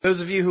Those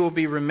of you who will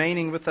be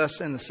remaining with us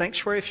in the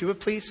sanctuary, if you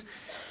would please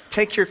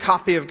take your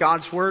copy of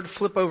God's Word,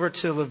 flip over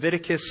to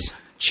Leviticus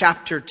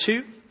chapter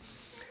 2.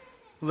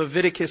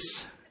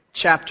 Leviticus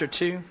chapter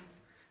 2.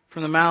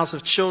 From the mouths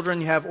of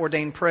children you have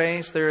ordained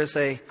praise. There is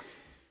a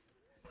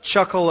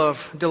chuckle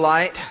of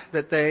delight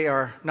that they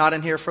are not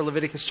in here for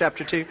Leviticus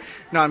chapter 2.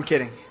 No, I'm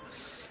kidding.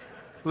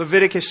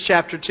 Leviticus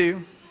chapter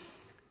 2.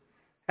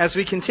 As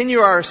we continue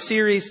our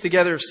series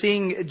together of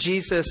seeing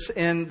Jesus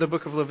in the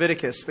book of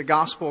Leviticus, the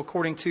gospel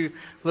according to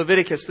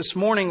Leviticus, this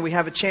morning we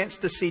have a chance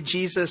to see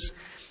Jesus,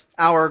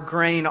 our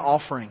grain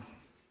offering.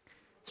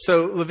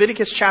 So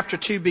Leviticus chapter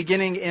 2,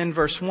 beginning in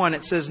verse 1,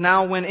 it says,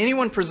 "Now when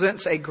anyone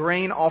presents a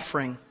grain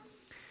offering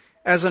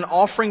as an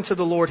offering to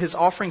the Lord, his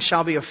offering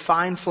shall be of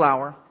fine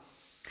flour,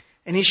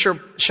 and he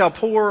shall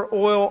pour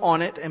oil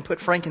on it and put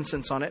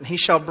frankincense on it, and he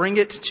shall bring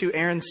it to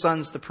Aaron's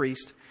sons the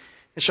priest,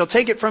 and shall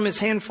take it from his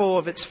handful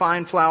of its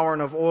fine flour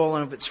and of oil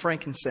and of its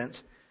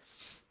frankincense.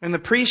 And the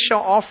priest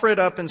shall offer it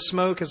up in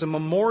smoke as a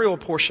memorial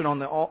portion on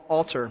the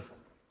altar,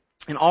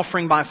 an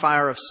offering by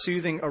fire of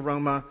soothing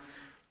aroma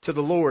to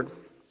the Lord.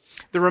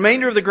 The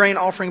remainder of the grain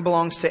offering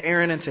belongs to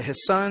Aaron and to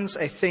his sons,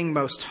 a thing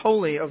most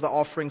holy of the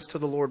offerings to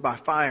the Lord by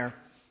fire.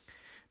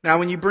 Now,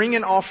 when you bring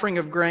an offering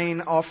of a grain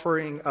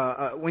offering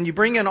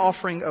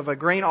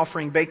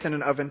baked in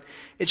an oven,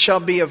 it shall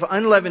be of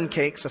unleavened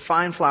cakes of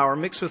fine flour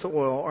mixed with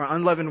oil, or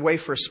unleavened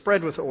wafers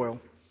spread with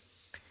oil.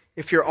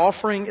 If your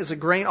offering is a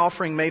grain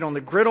offering made on the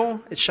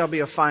griddle, it shall be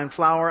of fine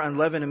flour,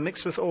 unleavened and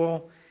mixed with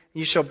oil.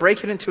 You shall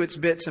break it into its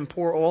bits and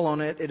pour oil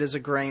on it. It is a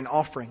grain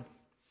offering.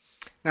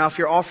 Now, if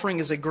your offering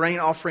is a grain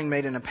offering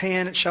made in a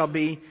pan, it shall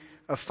be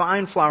of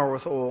fine flour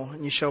with oil,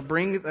 and you shall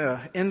bring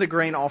in the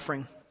grain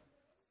offering,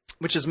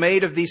 which is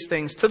made of these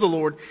things, to the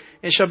Lord,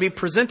 and shall be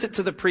presented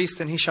to the priest,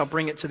 and he shall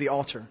bring it to the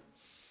altar. And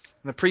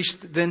the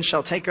priest then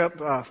shall take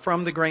up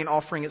from the grain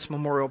offering its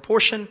memorial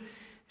portion,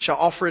 shall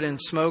offer it in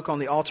smoke on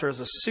the altar as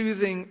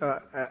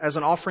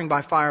an offering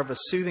by fire of a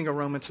soothing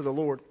aroma to the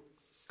Lord.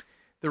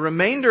 The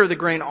remainder of the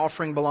grain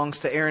offering belongs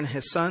to Aaron and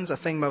his sons, a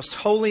thing most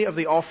holy of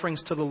the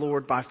offerings to the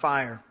Lord by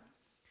fire.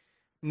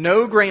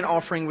 No grain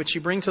offering which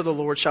you bring to the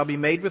Lord shall be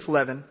made with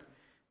leaven,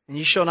 and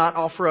you shall not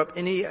offer up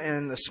any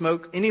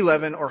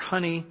leaven or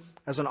honey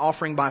as an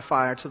offering by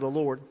fire to the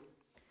Lord.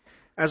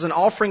 As an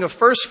offering of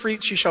first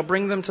fruits you shall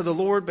bring them to the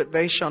Lord, but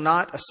they shall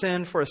not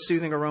ascend for a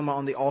soothing aroma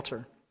on the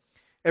altar.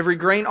 Every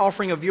grain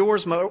offering of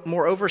yours,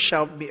 moreover,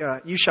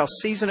 you shall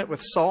season it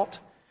with salt,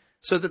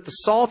 so that the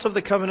salt of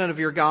the covenant of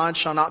your God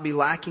shall not be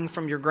lacking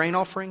from your grain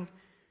offering.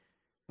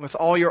 With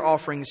all your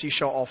offerings you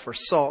shall offer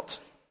salt.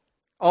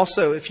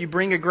 Also, if you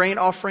bring a grain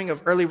offering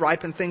of early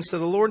ripened things to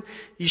the Lord,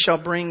 you shall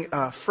bring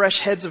fresh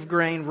heads of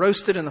grain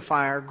roasted in the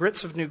fire,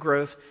 grits of new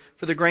growth,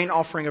 for the grain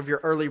offering of your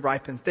early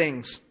ripened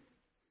things.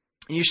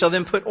 And you shall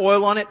then put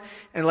oil on it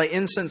and lay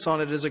incense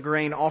on it as a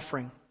grain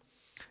offering.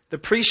 The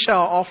priest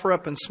shall offer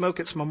up and smoke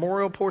its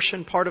memorial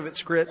portion, part of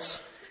its grits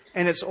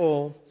and its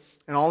oil,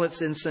 and all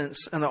its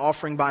incense, and the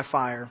offering by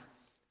fire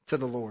to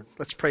the Lord."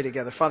 Let's pray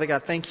together. Father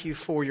God, thank you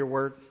for your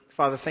word.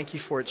 Father, thank you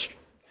for its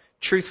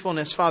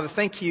truthfulness. Father,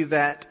 thank you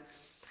that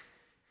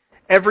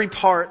every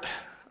part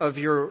of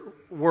your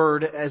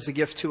word as a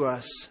gift to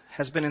us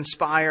has been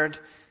inspired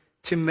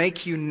to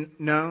make you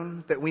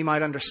known, that we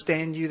might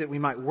understand you, that we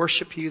might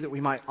worship you, that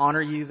we might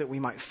honor you, that we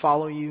might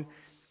follow you,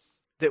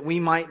 that we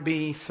might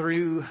be,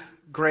 through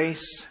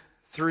grace,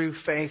 through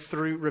faith,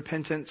 through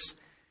repentance,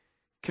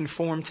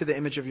 conformed to the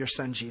image of your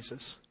Son,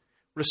 Jesus.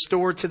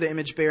 Restored to the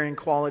image-bearing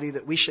quality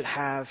that we should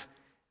have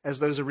as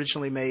those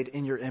originally made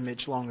in your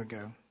image long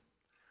ago.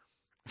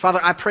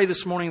 Father, I pray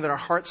this morning that our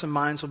hearts and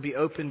minds will be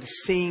open to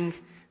seeing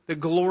the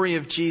glory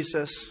of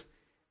Jesus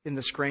in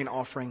this grain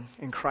offering.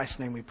 In Christ's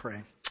name we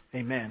pray.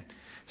 Amen.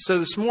 So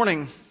this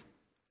morning,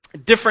 a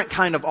different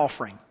kind of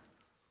offering.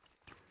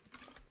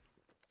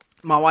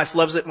 My wife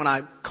loves it when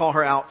I call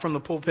her out from the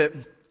pulpit.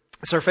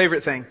 It's her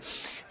favorite thing.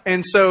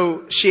 And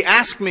so she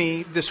asked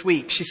me this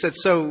week, she said,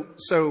 so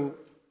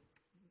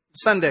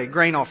Sunday,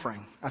 grain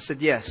offering. I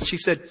said, yes. She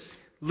said,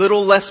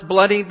 little less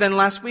bloody than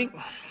last week?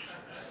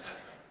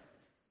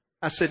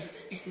 I said,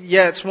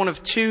 yeah, it's one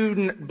of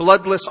 2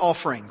 bloodless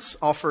offerings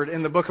offered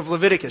in the book of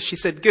Leviticus. She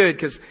said, good,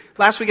 because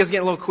last week I was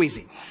getting a little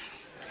queasy.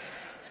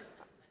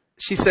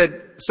 She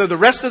said, so the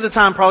rest of the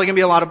time probably going to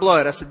be a lot of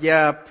blood. I said,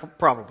 yeah,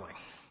 probably,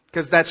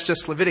 because that's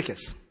just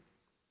Leviticus.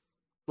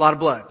 A lot of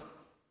blood.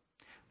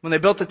 When they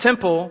built the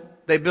temple,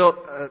 they built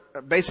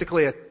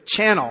basically a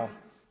channel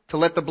to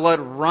let the blood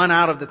run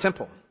out of the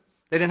temple.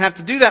 They didn't have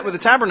to do that with the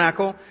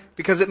tabernacle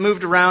because it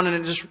moved around and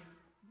it just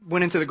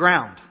went into the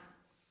ground.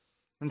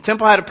 When the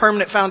temple had a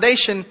permanent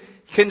foundation,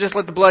 you couldn't just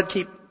let the blood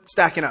keep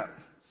stacking up.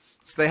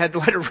 So they had to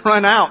let it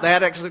run out. They had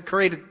to actually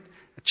create a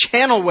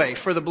channel way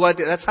for the blood.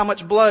 That's how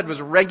much blood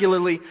was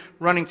regularly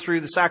running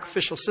through the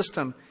sacrificial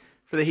system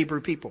for the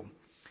Hebrew people.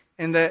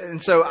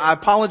 And so I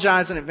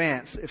apologize in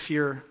advance if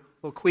you're a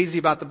little queasy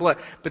about the blood,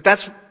 but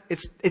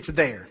it's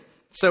there.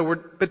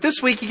 But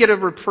this week you get a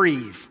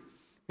reprieve.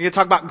 We get to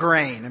talk about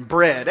grain and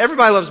bread.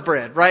 Everybody loves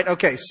bread, right?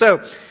 Okay.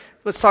 So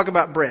Let's talk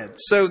about bread.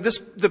 So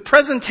the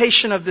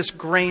presentation of this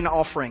grain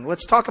offering.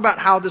 Let's talk about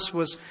how this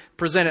was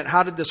presented.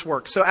 How did this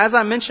work? So as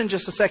I mentioned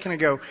just a second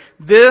ago,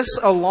 this,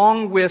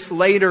 along with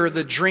later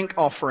the drink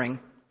offering,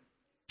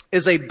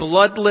 is a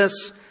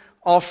bloodless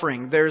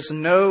offering. There's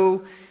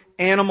no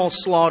animal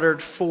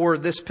slaughtered for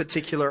this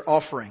particular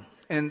offering.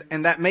 And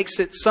that makes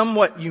it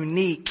somewhat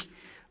unique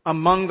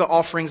among the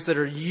offerings that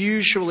are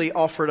usually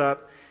offered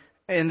up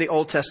in the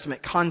Old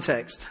Testament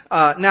context.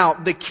 Now,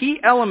 the key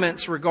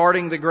elements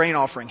regarding the grain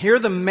offering. Here are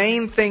the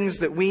main things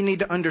that we need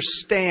to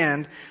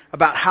understand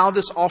about how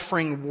this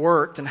offering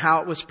worked and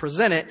how it was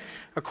presented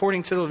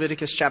according to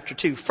Leviticus chapter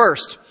 2.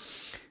 First,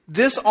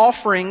 this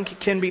offering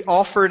can be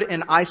offered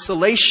in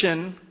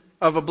isolation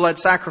of a blood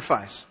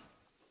sacrifice.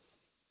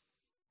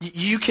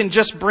 You can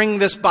just bring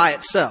this by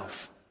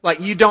itself. Like,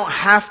 you don't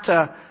have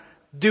to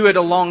do it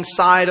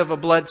alongside of a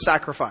blood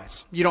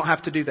sacrifice. You don't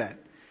have to do that.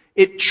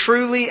 It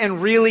truly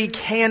and really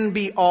can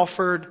be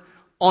offered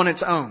on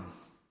its own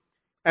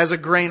as a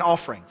grain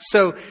offering.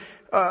 So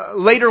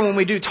later when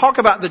we do talk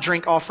about the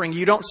drink offering,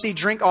 you don't see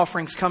drink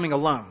offerings coming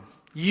alone.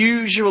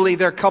 Usually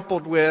they're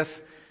coupled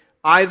with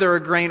either a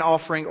grain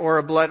offering or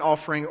a blood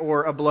offering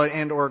or a blood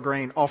and or a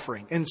grain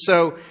offering. And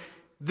so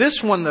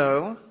this one,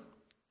 though,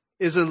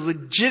 is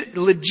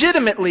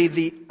legitimately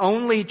the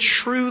only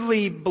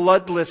truly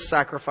bloodless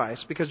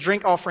sacrifice, because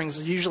drink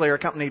offerings usually are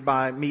accompanied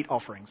by meat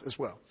offerings as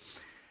well.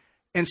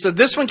 And so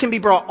this one can be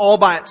brought all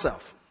by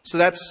itself. So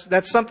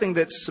that's something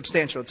that's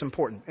substantial. It's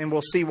important. And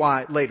we'll see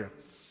why later.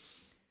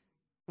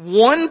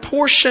 One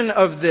portion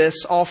of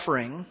this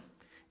offering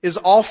is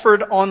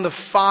offered on the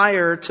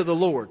fire to the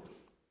Lord.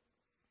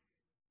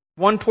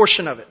 One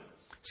portion of it.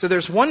 So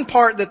there's one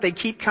part that they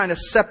keep kind of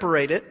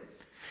separated.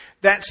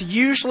 That's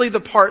usually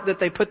the part that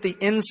they put the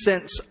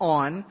incense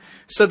on,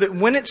 so that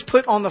when it's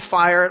put on the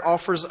fire, it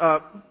offers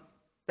up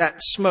that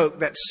smoke,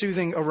 that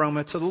soothing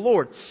aroma to the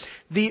Lord.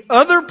 The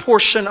other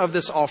portion of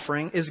this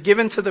offering is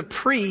given to the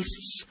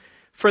priests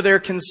for their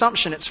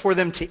consumption. It's for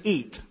them to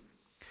eat.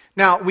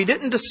 Now, we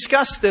didn't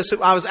discuss this.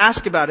 I was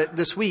asked about it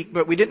this week,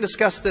 but we didn't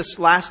discuss this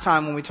last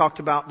time when we talked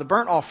about the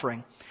burnt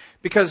offering.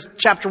 Because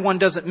chapter 1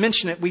 doesn't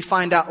mention it, we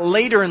find out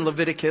later in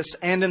Leviticus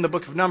and in the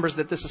book of Numbers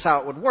that this is how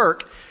it would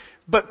work.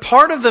 But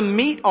part of the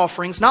meat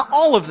offerings, not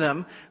all of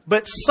them,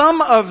 but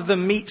some of the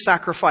meat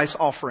sacrifice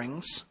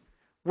offerings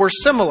were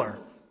similar.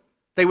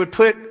 They would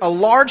put a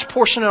large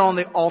portion on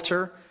the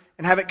altar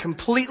and have it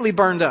completely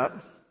burned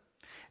up.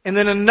 And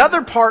then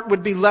another part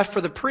would be left for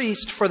the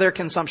priest for their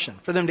consumption,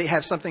 for them to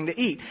have something to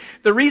eat.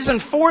 The reason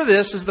for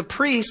this is the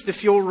priest,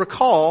 if you'll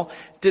recall,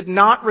 did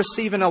not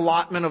receive an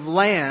allotment of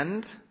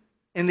land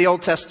in the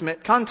Old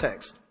Testament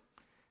context.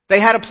 They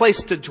had a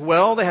place to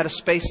dwell, they had a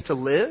space to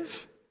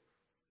live,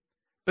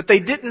 but they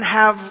didn't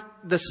have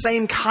the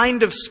same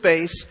kind of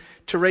space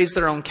to raise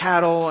their own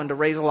cattle and to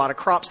raise a lot of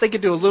crops. They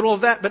could do a little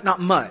of that, but not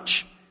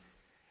much.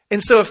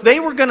 And so if they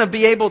were going to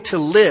be able to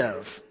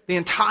live, the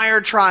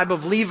entire tribe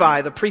of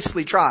Levi, the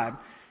priestly tribe,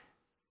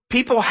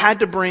 people had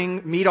to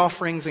bring meat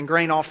offerings and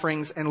grain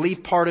offerings and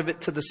leave part of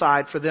it to the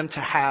side for them to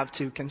have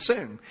to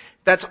consume.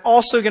 That's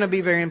also going to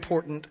be very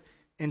important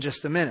in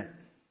just a minute.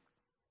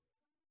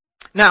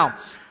 Now,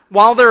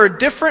 while there are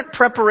different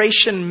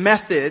preparation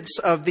methods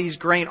of these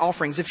grain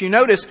offerings, if you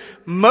notice,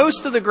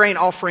 most of the grain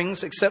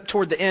offerings, except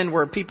toward the end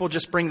where people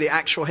just bring the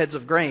actual heads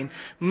of grain,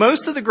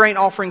 most of the grain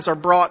offerings are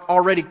brought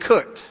already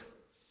cooked.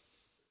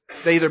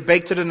 They either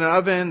baked it in an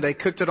oven, they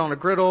cooked it on a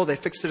griddle, they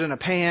fixed it in a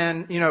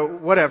pan,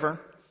 whatever.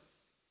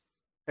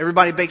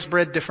 Everybody bakes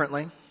bread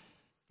differently,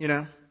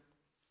 And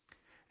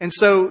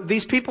so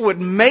these people would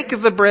make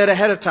the bread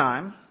ahead of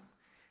time,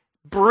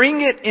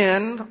 bring it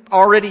in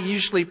already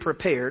usually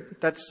prepared.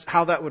 That's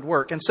how that would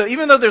work. And so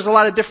even though there's a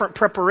lot of different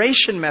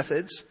preparation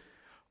methods,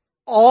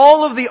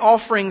 all of the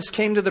offerings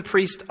came to the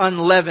priest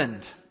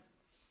unleavened.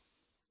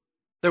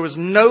 There was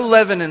no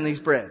leaven in this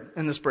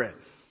bread.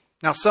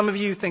 Now some of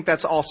you think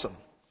that's awesome.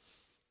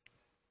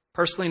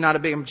 Personally, not a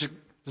big,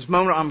 this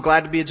moment I'm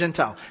glad to be a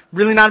Gentile.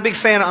 Really not a big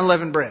fan of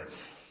unleavened bread.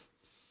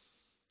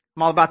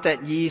 I'm all about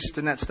that yeast,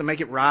 and that's to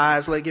make it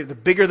rise. The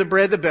bigger the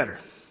bread, the better.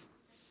 Of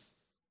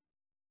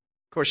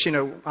course,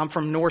 I'm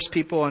from Norse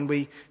people, and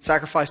we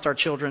sacrificed our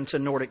children to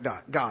Nordic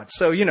gods.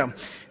 So,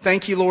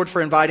 thank you, Lord,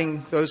 for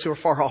inviting those who are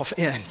far off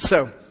in.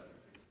 So,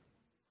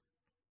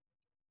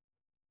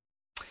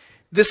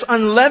 this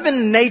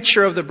unleavened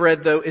nature of the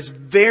bread, though, is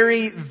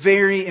very,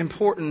 very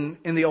important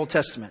in the Old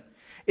Testament.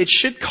 It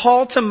should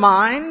call to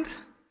mind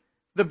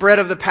the bread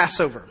of the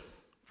Passover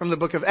from the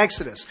book of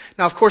Exodus.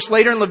 Now, of course,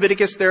 later in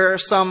Leviticus, there are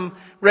some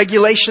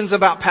regulations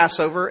about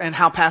Passover and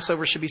how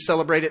Passover should be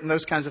celebrated and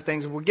those kinds of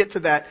things. We'll get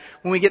to that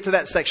when we get to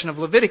that section of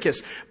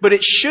Leviticus. But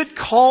it should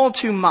call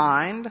to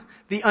mind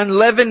the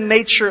unleavened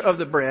nature of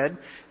the bread,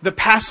 the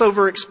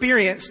Passover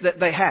experience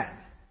that they had.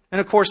 And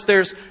of course,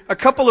 there's a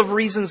couple of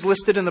reasons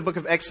listed in the book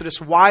of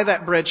Exodus why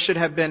that bread should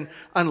have been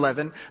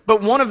unleavened.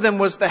 But one of them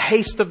was the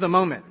haste of the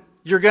moment.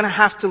 You're going to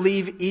have to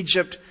leave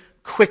Egypt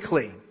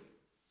quickly.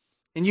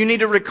 And you need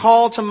to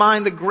recall to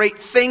mind the great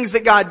things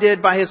that God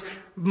did by His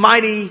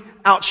mighty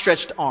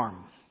outstretched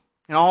arm.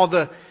 And all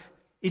the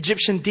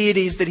Egyptian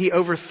deities that he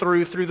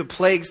overthrew through the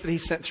plagues that he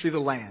sent through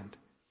the land.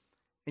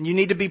 And you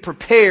need to be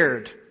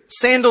prepared.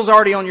 Sandals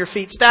already on your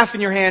feet, staff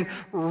in your hand,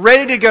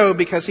 ready to go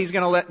because he's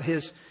going to let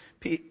his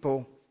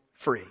people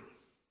free.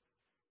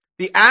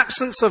 The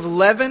absence of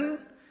leaven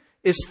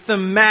is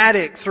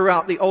thematic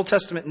throughout the Old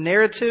Testament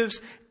narratives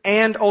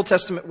and Old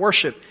Testament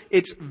worship.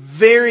 It's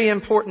very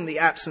important, the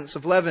absence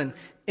of leaven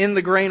in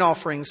the grain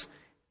offerings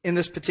in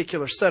this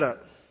particular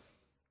setup.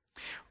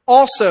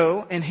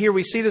 Also, and here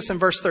we see this in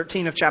verse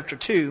 13 of chapter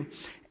 2,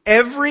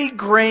 every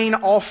grain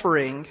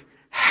offering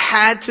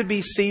had to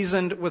be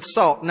seasoned with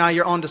salt. Now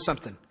you're on to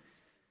something.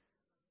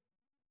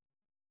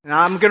 And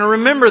I'm going to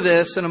remember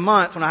this in a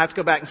month when I have to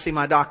go back and see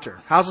my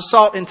doctor. How's the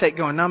salt intake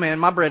going? No, man,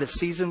 my bread is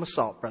seasoned with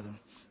salt, brother.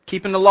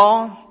 Keeping the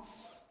law,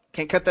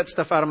 can't cut that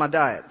stuff out of my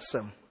diet.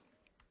 So,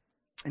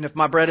 and if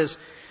my bread is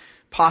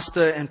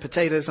pasta and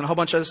potatoes and a whole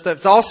bunch of other stuff,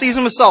 it's all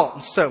seasoned with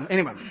salt. So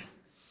anyway,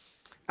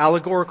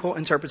 allegorical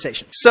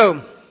interpretation.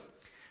 So,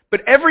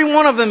 but every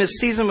one of them is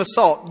seasoned with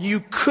salt. You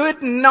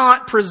could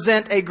not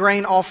present a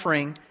grain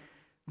offering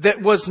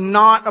that was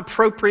not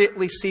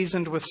appropriately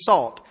seasoned with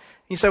salt.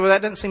 You say, well,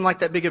 that doesn't seem like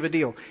that big of a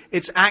deal.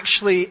 It's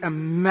actually a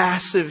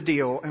massive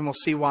deal, and we'll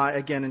see why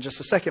again in just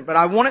a second. But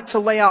I wanted to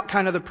lay out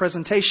kind of the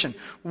presentation.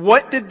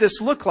 What did this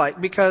look like?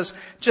 Because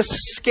just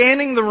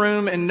scanning the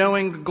room and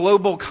knowing the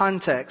global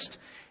context,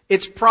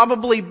 it's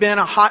probably been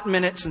a hot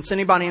minute since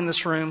anybody in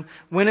this room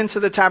went into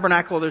the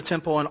tabernacle of their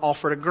temple and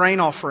offered a grain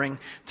offering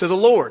to the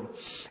Lord.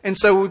 And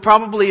so we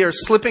probably are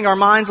slipping our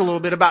minds a little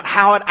bit about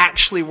how it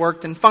actually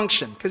worked and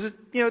functioned. Because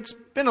it's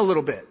been a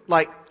little bit,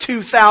 like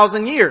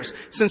 2,000 years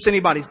since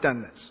anybody's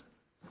done this.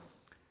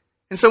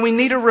 And so we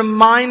need a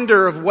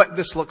reminder of what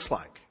this looks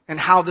like and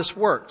how this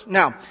worked.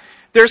 Now,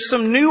 there's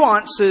some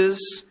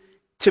nuances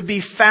to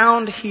be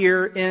found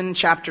here in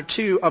chapter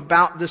 2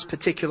 about this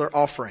particular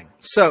offering.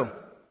 So,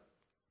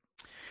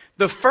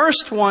 the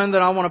first one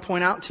that I want to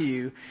point out to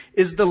you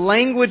is the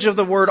language of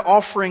the word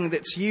offering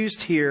that's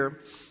used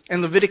here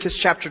in Leviticus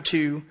chapter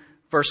 2,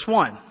 verse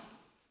 1.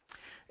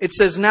 It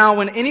says, now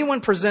when anyone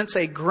presents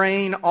a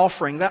grain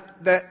offering,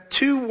 that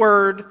two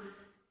word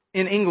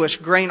in English,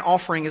 grain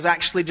offering, is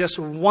actually just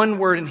one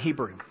word in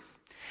Hebrew.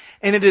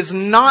 And it is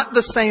not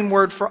the same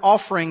word for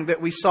offering that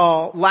we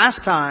saw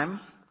last time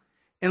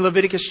in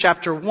Leviticus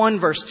chapter 1,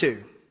 verse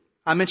 2.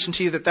 I mentioned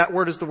to you that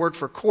word is the word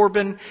for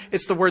korban.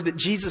 It's the word that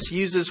Jesus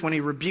uses when he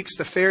rebukes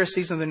the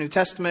Pharisees in the New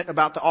Testament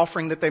about the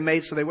offering that they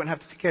made so they wouldn't have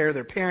to take care of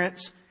their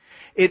parents.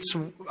 It's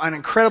an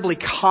incredibly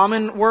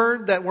common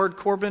word, that word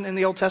korban in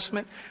the Old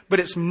Testament,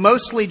 but it's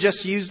mostly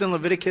just used in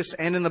Leviticus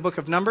and in the book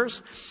of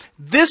Numbers.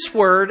 This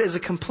word is a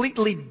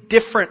completely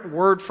different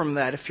word from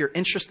that. If you're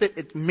interested,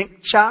 it's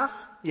mikcha.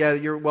 Yeah,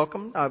 you're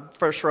welcome.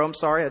 First row, I'm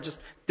sorry, I just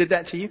did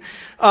that to you.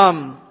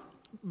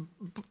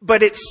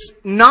 But it's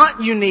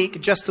not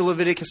unique just to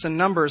Leviticus and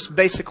Numbers,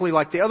 basically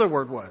like the other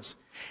word was.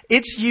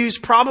 It's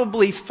used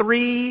probably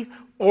 3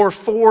 or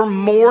 4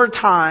 more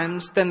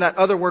times than that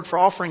other word for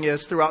offering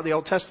is throughout the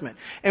Old Testament.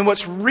 And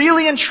what's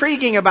really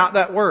intriguing about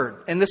that word,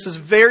 and this is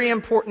very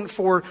important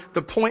for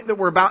the point that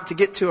we're about to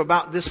get to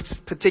about this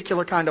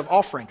particular kind of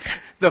offering.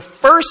 The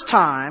first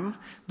time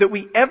that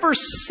we ever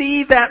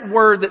see that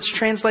word that's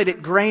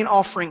translated grain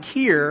offering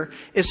here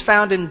is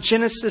found in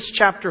Genesis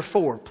chapter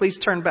 4. Please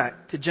turn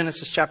back to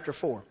Genesis chapter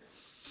 4.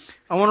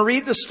 I want to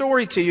read the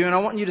story to you, and I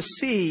want you to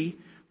see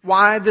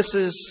why this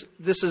is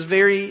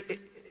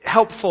very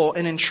helpful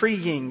and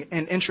intriguing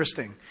and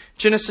interesting.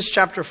 Genesis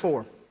chapter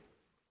 4,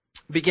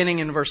 beginning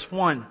in verse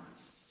 1.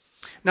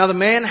 Now the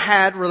man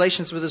had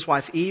relations with his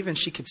wife Eve, and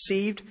she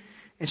conceived,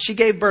 and she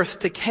gave birth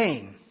to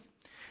Cain.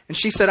 And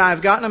she said, I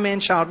have gotten a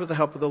man-child with the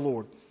help of the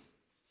Lord.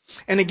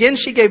 And again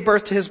she gave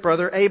birth to his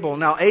brother Abel.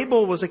 Now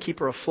Abel was a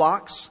keeper of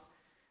flocks,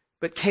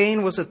 but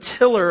Cain was a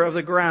tiller of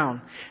the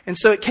ground. And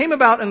so it came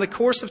about in the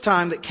course of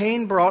time that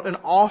Cain brought an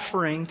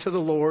offering to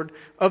the Lord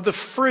of the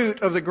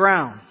fruit of the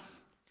ground.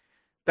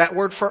 That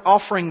word for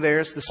offering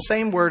there is the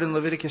same word in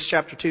Leviticus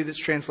chapter 2 that's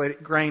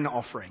translated grain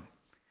offering.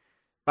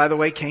 By the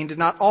way, Cain did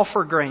not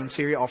offer grains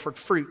here, he offered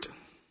fruit.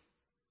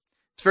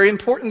 It's very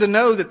important to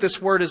know that this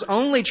word is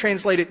only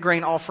translated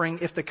grain offering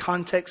if the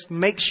context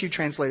makes you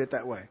translate it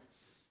that way.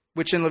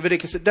 Which in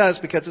Leviticus it does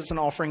because it's an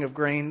offering of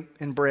grain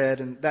and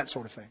bread and that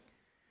sort of thing.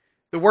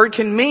 The word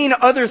can mean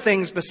other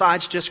things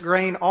besides just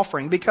grain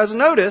offering. Because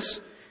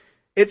notice,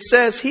 it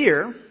says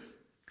here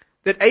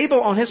that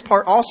Abel on his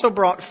part also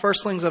brought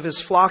firstlings of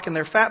his flock and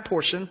their fat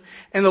portion.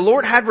 And the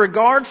Lord had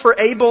regard for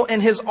Abel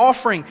and his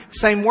offering.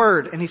 Same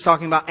word, and he's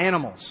talking about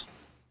animals.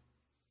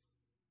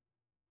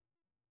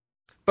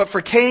 But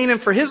for Cain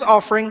and for his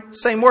offering,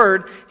 same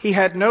word, he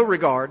had no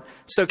regard.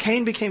 So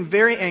Cain became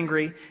very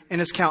angry and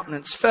his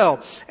countenance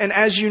fell. And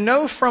as you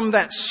know from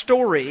that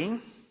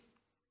story,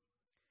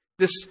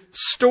 this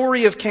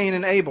story of Cain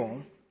and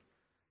Abel,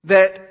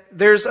 that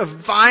there's a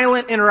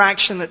violent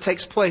interaction that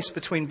takes place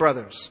between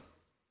brothers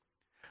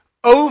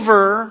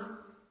over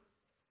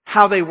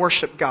how they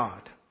worship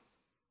God.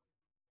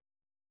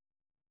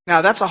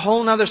 Now that's a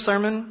whole nother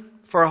sermon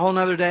for a whole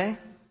nother day.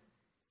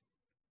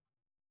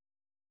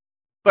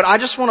 But I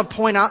just want to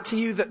point out to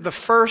you that the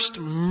first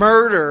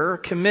murder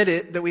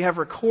committed that we have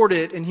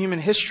recorded in human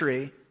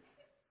history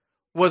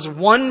was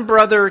one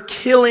brother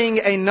killing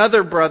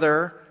another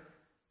brother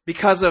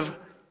because of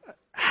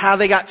how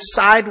they got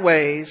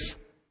sideways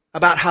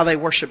about how they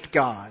worshiped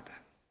God.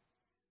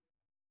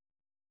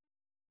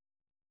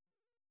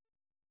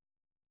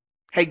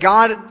 Hey,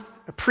 God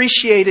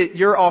appreciated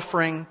your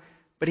offering,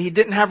 but He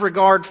didn't have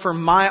regard for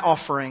my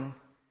offering.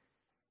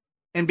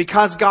 And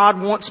because God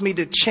wants me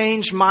to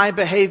change my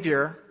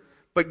behavior,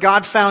 but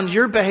God found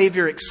your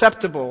behavior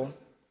acceptable,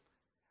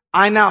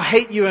 I now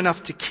hate you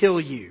enough to kill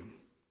you.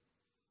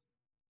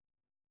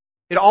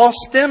 It all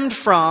stemmed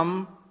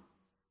from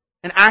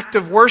an act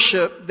of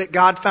worship that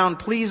God found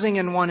pleasing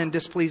in one and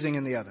displeasing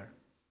in the other.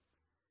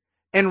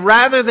 And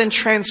rather than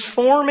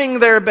transforming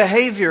their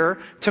behavior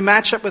to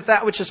match up with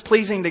that which is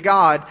pleasing to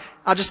God,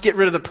 I'll just get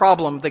rid of the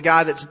problem, the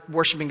guy that's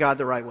worshiping God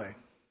the right way.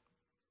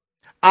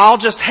 I'll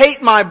just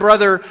hate my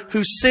brother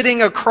who's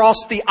sitting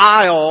across the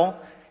aisle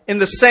in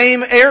the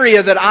same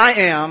area that I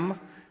am,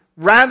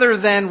 rather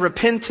than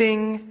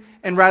repenting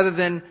and rather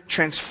than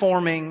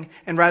transforming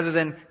and rather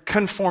than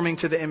conforming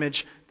to the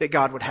image that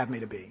God would have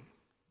me to be.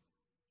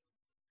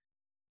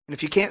 And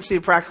if you can't see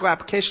a practical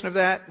application of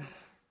that,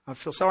 I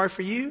feel sorry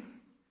for you.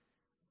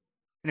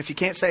 And if you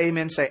can't say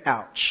amen, say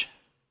ouch.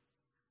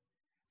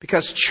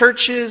 Because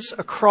churches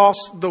across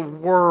the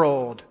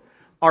world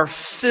are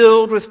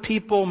filled with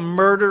people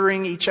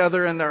murdering each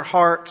other in their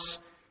hearts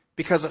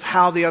because of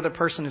how the other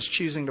person is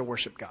choosing to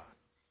worship God.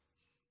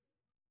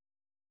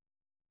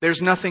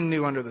 There's nothing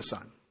new under the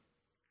sun.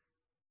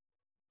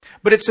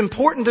 But it's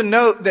important to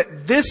note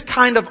that this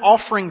kind of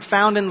offering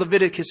found in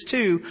Leviticus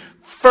 2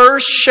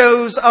 first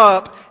shows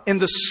up in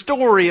the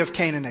story of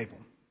Cain and Abel.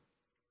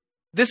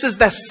 This is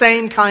the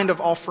same kind of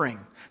offering.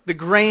 The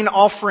grain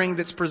offering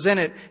that's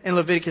presented in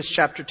Leviticus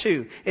chapter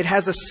 2. It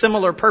has a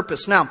similar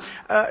purpose. Now,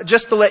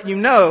 just to let you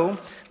know,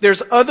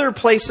 there's other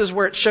places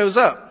where it shows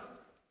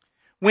up.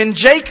 When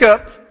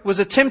Jacob was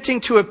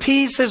attempting to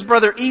appease his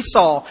brother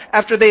Esau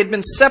after they had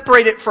been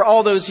separated for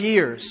all those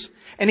years,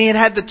 and he had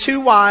had the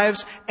 2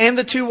 wives and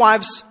the 2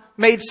 wives'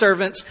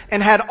 maidservants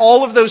and had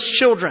all of those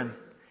children,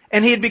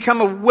 and he had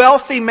become a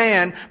wealthy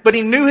man, but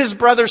he knew his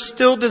brother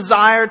still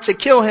desired to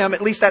kill him,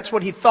 at least that's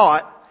what he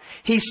thought.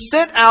 He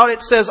sent out,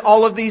 it says,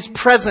 all of these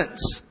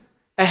presents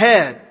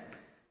ahead,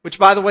 which,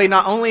 by the way,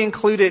 not only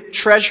included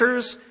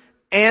treasures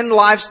and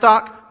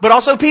livestock, but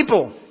also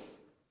people.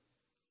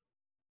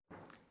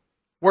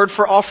 Word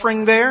for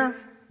offering there,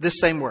 this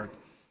same word.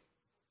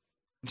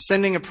 I'm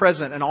sending a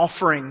present, an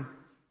offering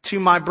to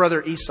my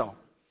brother Esau.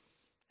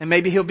 And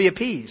maybe he'll be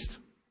appeased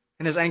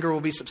and his anger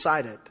will be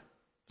subsided.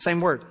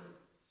 Same word.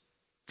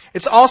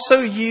 It's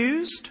also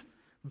used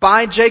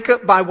by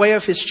Jacob by way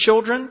of his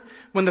children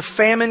when the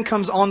famine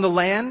comes on the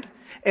land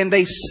and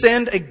they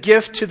send a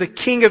gift to the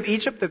king of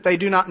Egypt that they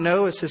do not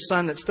know is his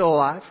son that's still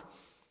alive,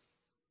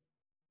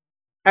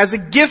 as a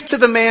gift to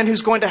the man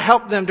who's going to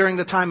help them during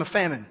the time of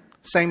famine.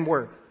 Same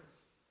word.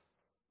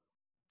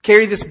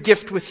 Carry this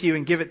gift with you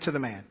and give it to the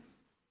man.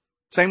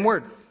 Same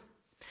word.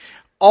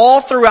 All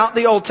throughout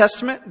the Old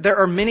Testament, there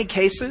are many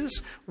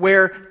cases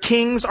where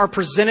kings are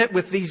presented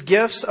with these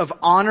gifts of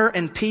honor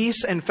and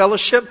peace and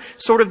fellowship,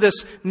 sort of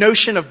this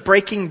notion of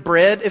breaking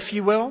bread, if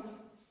you will.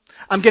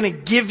 I'm going to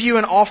give you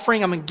an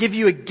offering. I'm going to give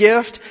you a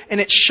gift. And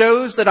it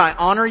shows that I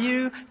honor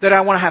you, that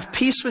I want to have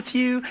peace with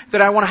you,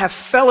 that I want to have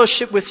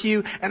fellowship with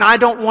you, and I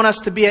don't want us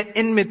to be at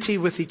enmity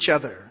with each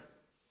other.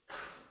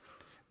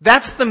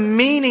 That's the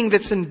meaning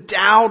that's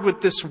endowed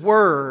with this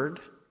word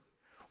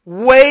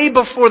way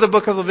before the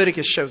book of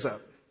Leviticus shows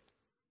up.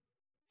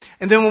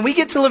 And then when we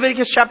get to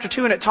Leviticus chapter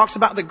 2 and it talks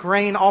about the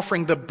grain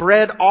offering, the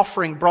bread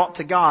offering brought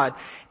to God,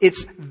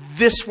 it's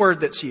this word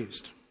that's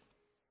used.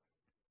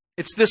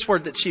 It's this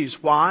word that's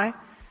used. Why?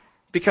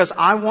 Because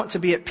I want to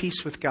be at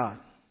peace with God.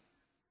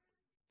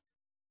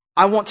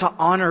 I want to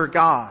honor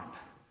God.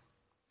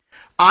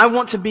 I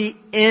want to be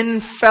in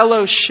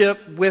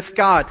fellowship with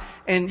God.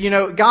 And you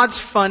know, God's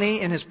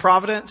funny in His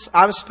providence.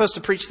 I was supposed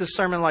to preach this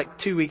sermon like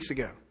 2 weeks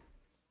ago.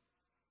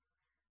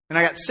 And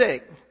I got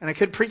sick and I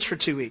couldn't preach for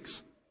 2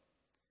 weeks.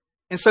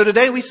 And so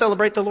today we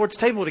celebrate the Lord's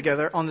table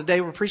together on the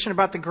day we're preaching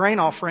about the grain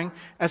offering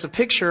as a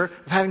picture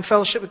of having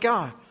fellowship with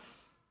God.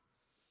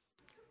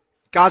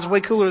 God's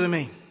way cooler than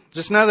me.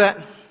 Just know that.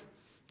 In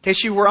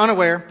case you were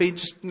unaware, be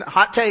just a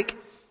hot take.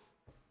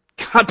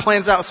 God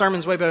plans out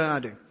sermons way better than I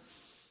do.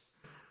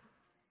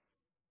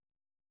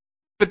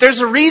 But there's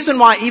a reason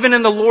why even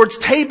in the Lord's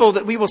table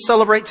that we will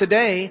celebrate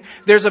today,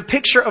 there's a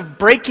picture of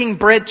breaking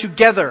bread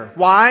together.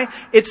 Why?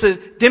 It's a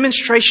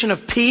demonstration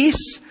of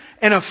peace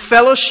and of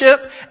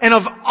fellowship and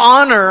of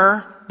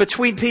honor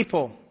between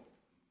people.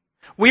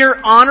 We are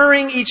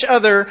honoring each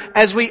other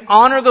as we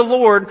honor the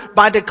Lord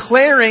by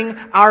declaring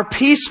our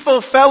peaceful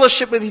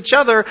fellowship with each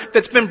other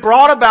that's been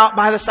brought about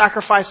by the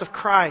sacrifice of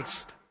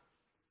Christ.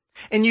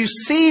 And you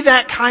see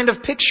that kind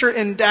of picture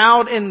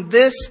endowed in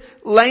this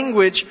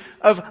language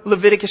of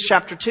Leviticus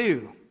chapter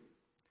 2.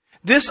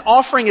 This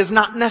offering is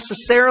not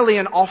necessarily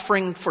an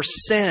offering for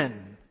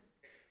sin.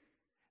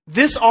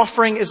 This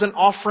offering is an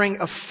offering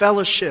of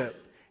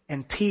fellowship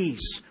and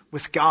peace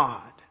with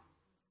God.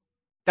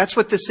 That's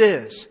what this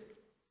is.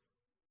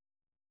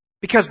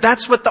 Because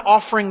that's what the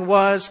offering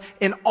was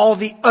in all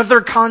the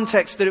other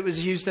contexts that it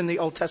was used in the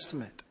Old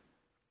Testament.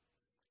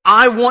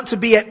 I want to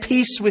be at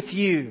peace with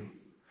you.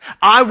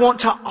 I want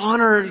to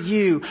honor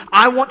you.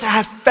 I want to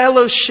have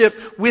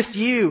fellowship with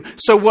you.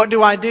 So what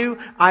do?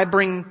 I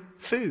bring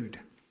food.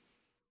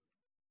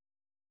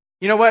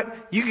 You know what?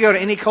 You can go to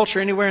any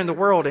culture anywhere in the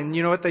world, and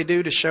you know what they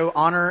do to show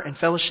honor and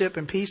fellowship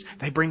and peace?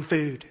 They bring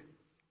food.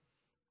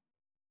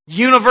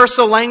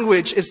 Universal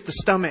language is the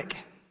stomach.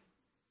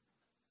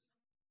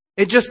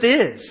 It just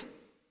is.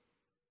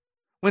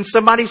 When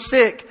somebody's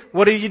sick,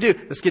 what do?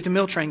 Let's get the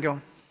meal train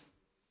going.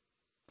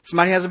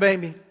 Somebody has a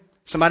baby.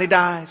 Somebody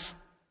dies.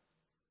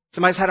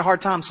 Somebody's had a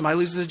hard time. Somebody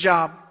loses a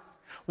job.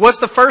 What's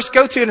the first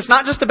go-to? And it's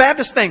not just a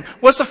Baptist thing.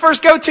 What's the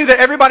first go-to that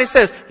everybody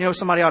says?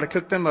 Somebody ought to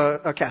cook them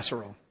a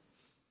casserole.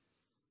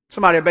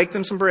 Somebody ought to bake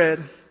them some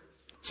bread.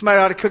 Somebody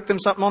ought to cook them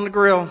something on the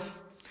grill.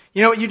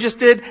 You know what you just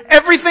did?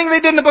 Everything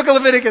they did in the book of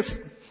Leviticus.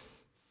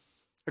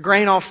 A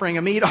grain offering,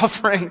 a meat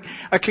offering,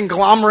 a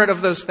conglomerate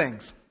of those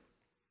things.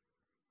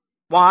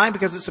 Why?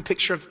 Because it's a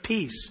picture of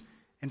peace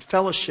and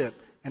fellowship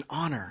and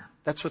honor.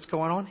 That's what's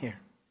going on here.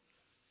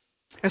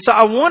 And so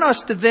I want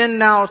us to then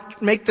now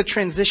make the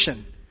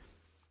transition.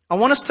 I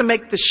want us to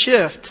make the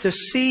shift to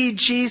see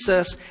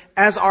Jesus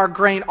as our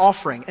grain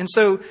offering. And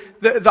so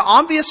the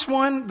obvious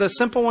one, the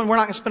simple one, we're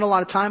not going to spend a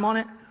lot of time on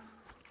it.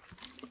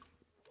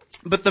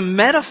 But the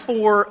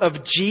metaphor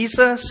of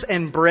Jesus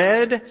and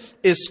bread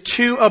is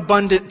too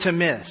abundant to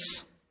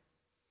miss.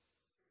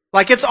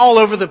 Like it's all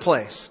over the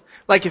place.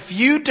 Like if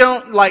you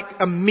don't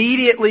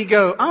immediately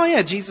go, oh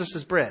yeah, Jesus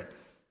is bread.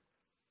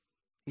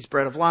 He's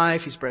bread of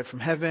life. He's bread from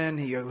heaven.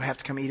 You have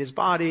to come eat his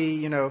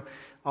body,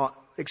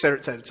 et cetera,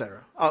 et cetera, et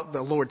cetera.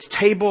 The Lord's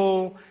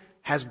table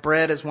has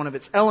bread as one of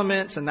its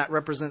elements, and that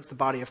represents the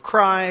body of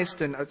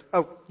Christ. And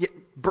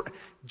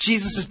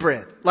Jesus is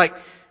bread.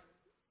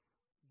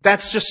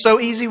 That's just so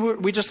easy.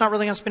 We're just not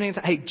really going to spend any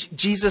time. Hey,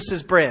 Jesus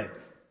is bread.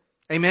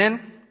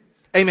 Amen?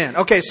 Amen.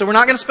 Okay, so we're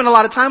not going to spend a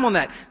lot of time on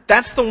that.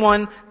 That's the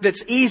one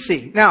that's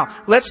easy. Now,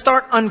 let's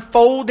start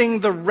unfolding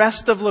the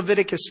rest of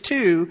Leviticus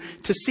 2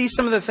 to see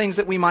some of the things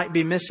that we might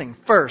be missing.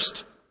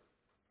 First,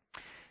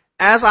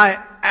 as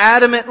I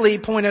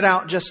adamantly pointed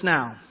out just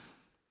now,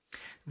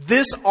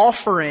 this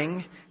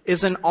offering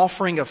is an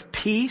offering of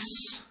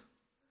peace,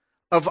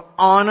 of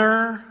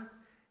honor,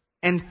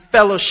 and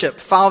fellowship.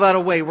 File that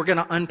away. We're going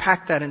to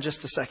unpack that in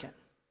just a second.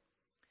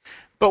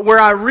 But where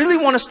I really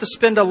want us to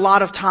spend a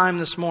lot of time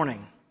this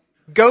morning,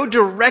 go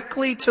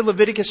directly to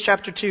Leviticus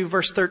chapter 2,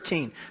 verse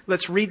 13.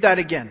 Let's read that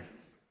again.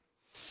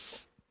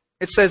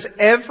 It says,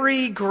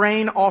 every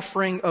grain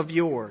offering of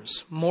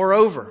yours,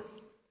 moreover,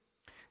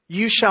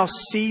 you shall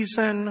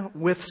season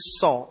with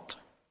salt,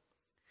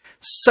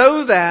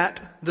 so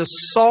that the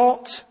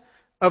salt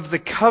of the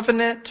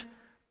covenant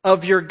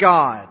of your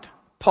God,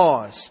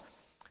 pause.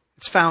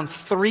 It's found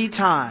 3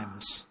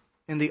 times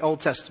in the Old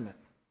Testament.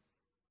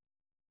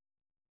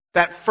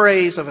 That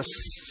phrase of a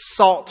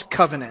salt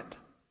covenant.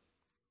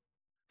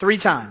 3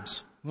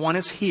 times. One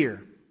is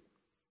here.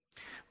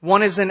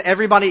 One is in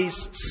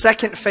everybody's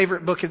second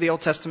favorite book of the Old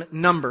Testament,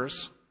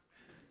 Numbers.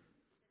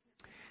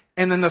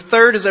 And then the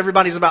third is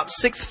everybody's about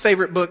 6th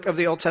favorite book of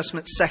the Old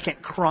Testament,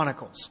 2nd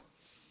Chronicles.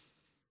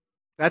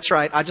 That's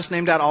right. I just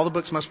named out all the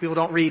books most people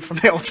don't read from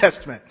the Old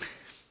Testament.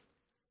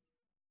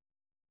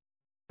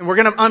 And we're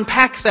going to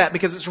unpack that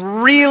because it's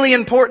really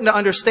important to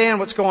understand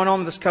what's going on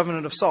with this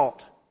covenant of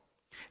salt.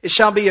 It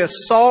shall be a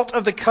salt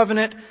of the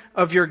covenant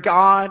of your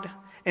God,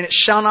 and it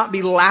shall not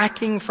be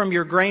lacking from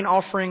your grain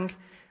offering.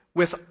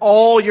 With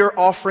all your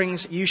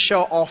offerings you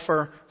shall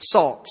offer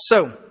salt.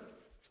 So,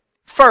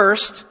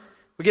 first,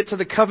 we get to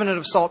the covenant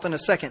of salt in a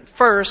second.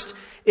 First,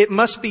 it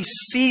must be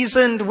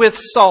seasoned with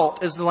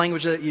salt is the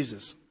language that it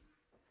uses.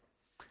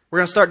 We're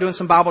going to start doing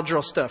some Bible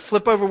drill stuff.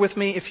 Flip over with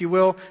me, if you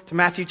will, to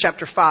Matthew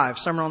chapter 5,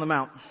 Sermon on the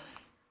Mount.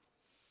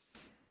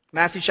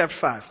 Matthew chapter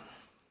 5.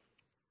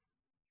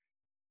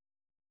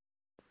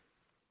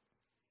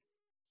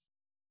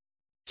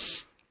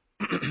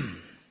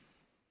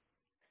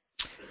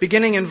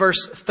 Beginning in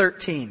verse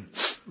 13.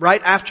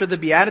 Right after the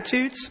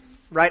Beatitudes,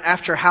 right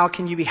after how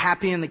can you be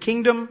happy in the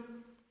kingdom,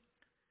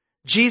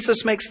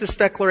 Jesus makes this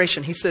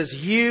declaration. He says,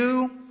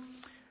 you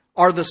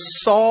are the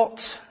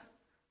salt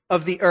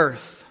of the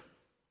earth.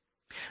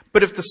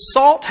 But if the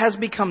salt has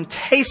become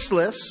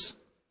tasteless,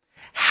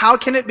 how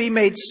can it be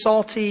made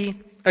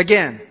salty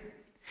again?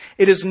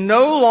 It is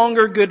no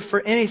longer good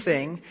for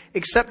anything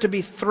except to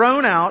be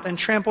thrown out and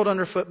trampled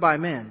underfoot by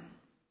men.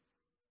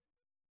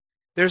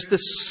 There's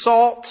this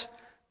salt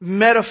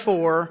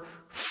metaphor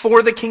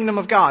for the kingdom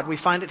of God. We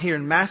find it here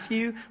in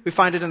Matthew. We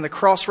find it in the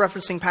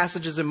cross-referencing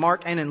passages in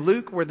Mark and in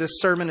Luke, where this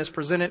sermon is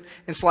presented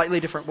in slightly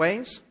different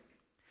ways.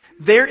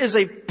 There is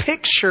a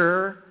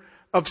picture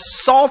of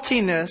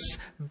saltiness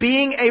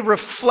being a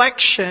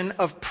reflection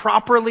of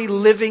properly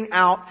living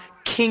out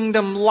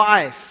kingdom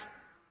life.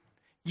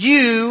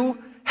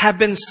 You have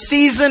been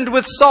seasoned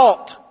with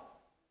salt.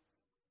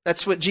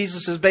 That's what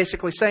Jesus is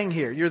basically saying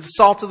here. You're the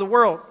salt of the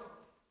world.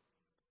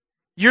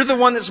 You're the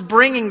one that's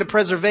bringing the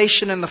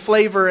preservation and the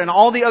flavor and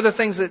all the other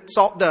things that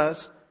salt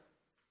does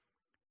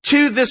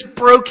to this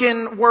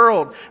broken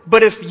world.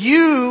 But if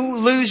you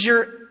lose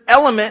your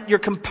element, your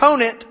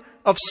component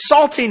of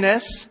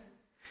saltiness,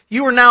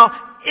 you are now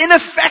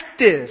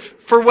ineffective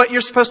for what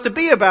you're supposed to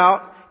be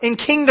about in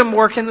kingdom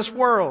work in this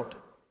world.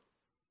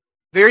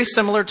 Very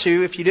similar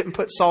to if you didn't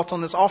put salt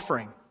on this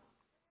offering.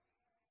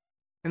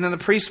 And then the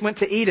priest went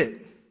to eat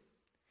it.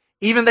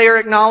 Even they are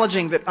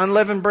acknowledging that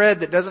unleavened bread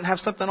that doesn't have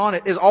something on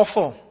it is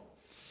awful.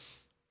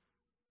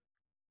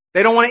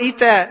 They don't want to eat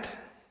that.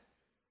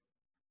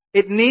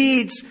 It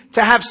needs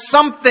to have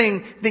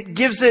something that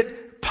gives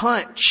it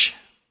punch.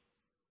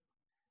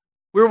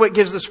 We're what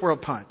gives this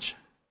world punch.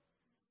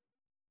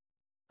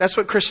 That's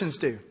what Christians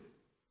do.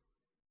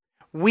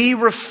 We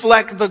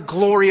reflect the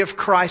glory of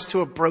Christ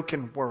to a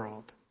broken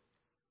world.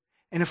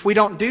 And if we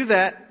don't do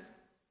that,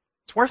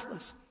 it's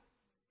worthless.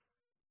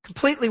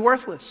 Completely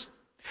worthless.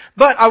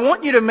 But I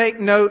want you to make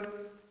note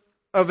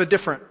of a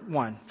different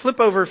one. Flip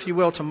over, if you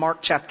will, to Mark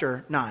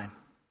chapter 9.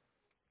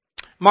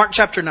 Mark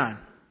chapter 9.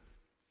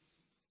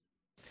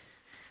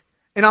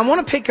 And I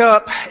want to pick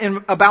up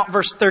in about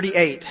verse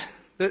 38.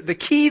 The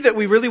key that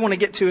we really want to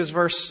get to is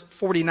verse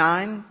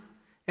 49.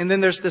 And then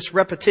there's this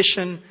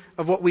repetition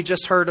of what we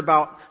just heard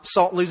about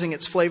salt losing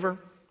its flavor.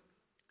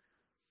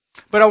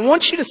 But I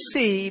want you to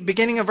see,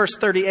 beginning of verse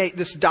 38,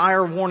 this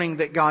dire warning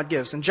that God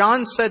gives. And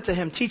John said to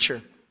him,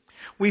 "Teacher,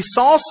 we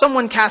saw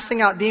someone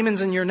casting out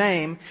demons in your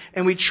name,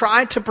 and we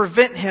tried to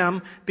prevent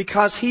him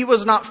because he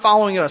was not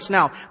following us."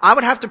 Now, I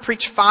would have to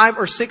preach 5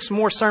 or 6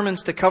 more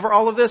sermons to cover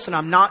all of this, and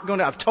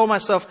I've told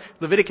myself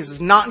Leviticus is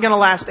not going to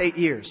last 8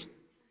 years.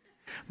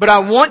 But I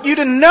want you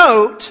to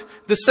note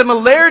the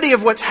similarity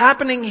of what's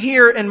happening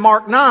here in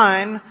Mark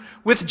 9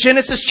 with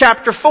Genesis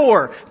chapter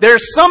 4.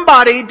 There's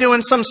somebody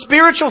doing some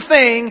spiritual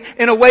thing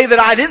in a way that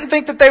I didn't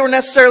think that they were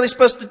necessarily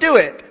supposed to do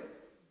it.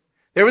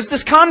 There was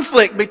this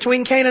conflict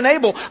between Cain and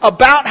Abel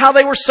about how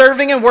they were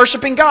serving and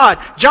worshiping God.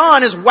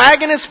 John is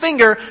wagging his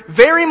finger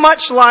very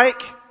much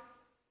like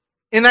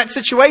in that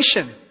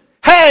situation.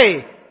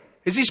 Hey,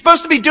 is he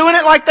supposed to be doing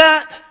it like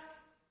that?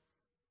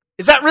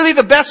 Is that really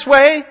the best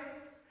way?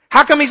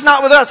 How come he's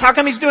not with us? How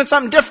come he's doing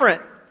something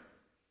different?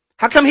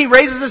 How come he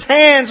raises his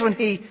hands when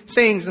he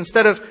sings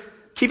instead of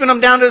keeping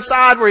them down to the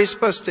side where he's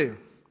supposed to?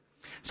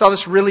 Saw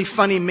this really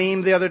funny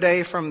meme the other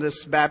day from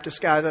this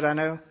Baptist guy that I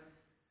know. And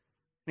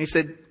he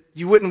said,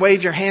 you wouldn't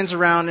wave your hands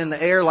around in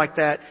the air like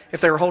that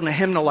if they were holding a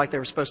hymnal like they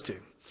were supposed to.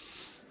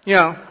 You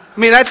know, I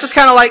mean, that's just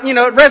kind of like,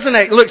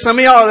 resonate. Look, some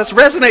of y'all, that's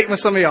resonating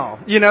with some of y'all.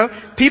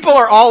 People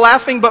are all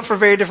laughing, but for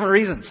very different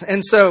reasons.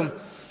 And so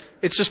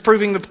it's just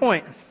proving the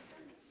point.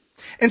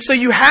 And so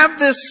you have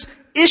this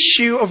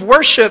issue of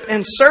worship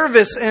and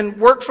service and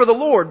work for the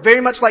Lord, very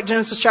much like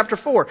Genesis chapter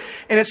 4.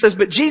 And it says,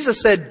 "But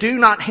Jesus said, do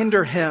not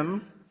hinder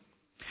him,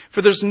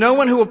 for there's no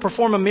one who will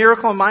perform a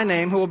miracle in my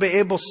name who will be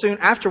able soon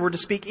afterward to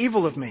speak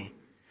evil of me.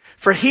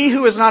 For he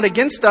who is not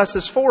against us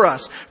is for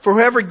us. For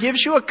whoever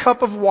gives you a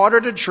cup of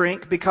water to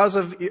drink because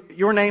of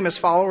your name as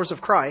followers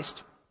of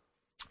Christ,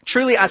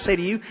 truly I say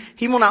to you,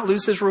 he will not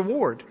lose his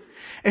reward.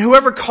 And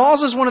whoever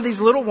causes one of these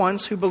little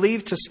ones who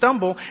believe to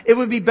stumble, it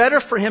would be better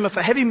for him if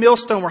a heavy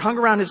millstone were hung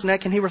around his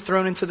neck and he were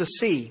thrown into the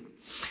sea.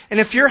 And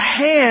if your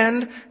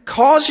hand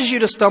causes you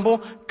to stumble,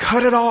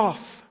 cut it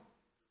off.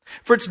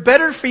 For it's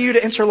better for you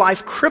to enter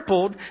life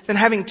crippled than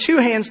having 2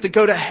 hands to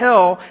go to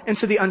hell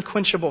into the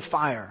unquenchable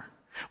fire,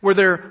 where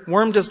their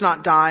worm does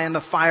not die and the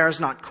fire is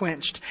not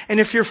quenched. And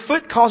if your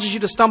foot causes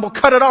you to stumble,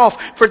 cut it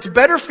off. For it's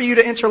better for you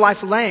to enter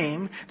life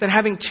lame than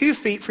having 2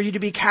 feet for you to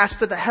be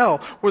cast into hell,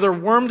 where their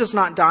worm does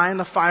not die and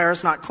the fire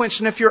is not quenched.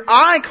 And if your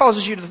eye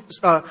causes you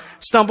to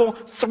stumble,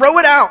 throw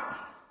it out.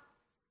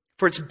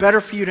 For it's better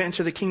for you to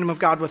enter the kingdom of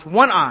God with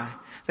 1 eye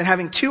than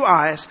having 2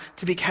 eyes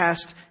to be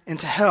cast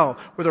into hell,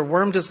 where the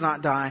worm does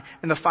not die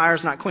and the fire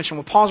is not quenched." And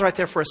we'll pause right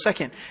there for a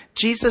second.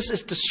 Jesus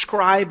is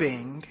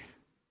describing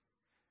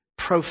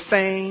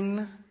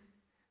profane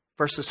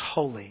versus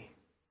holy.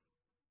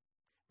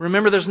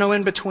 Remember, there's no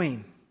in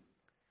between.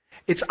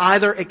 It's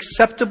either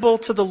acceptable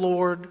to the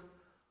Lord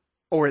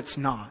or it's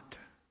not.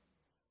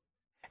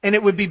 And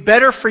it would be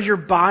better for your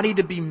body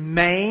to be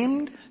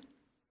maimed,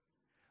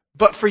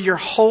 but for your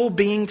whole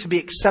being to be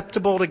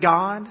acceptable to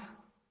God,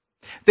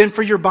 than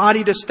for your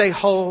body to stay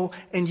whole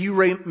and you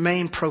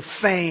remain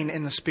profane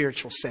in the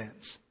spiritual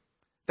sense.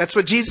 That's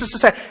what Jesus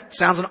has said.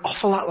 Sounds an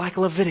awful lot like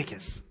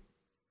Leviticus.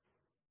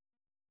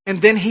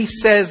 And then he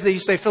says that you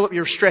say, Philip,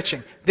 you're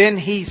stretching. Then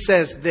he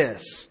says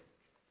this: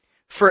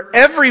 for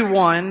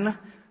everyone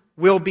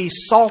will be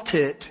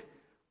salted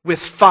with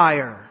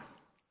fire.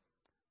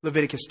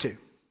 Leviticus 2.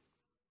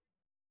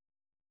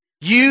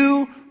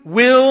 You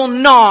will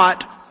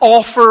not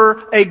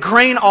offer a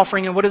grain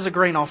offering. And what is a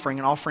grain offering?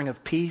 An offering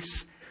of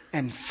peace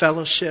and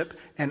fellowship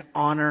and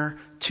honor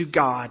to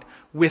God,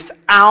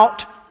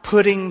 without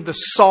putting the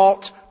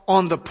salt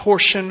on the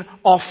portion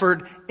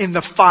offered in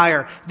the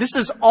fire. This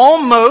is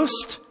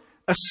almost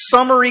a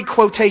summary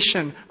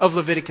quotation of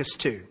Leviticus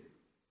 2.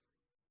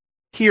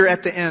 here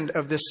at the end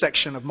of this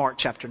section of Mark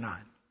chapter 9.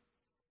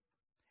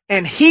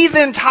 And he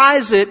then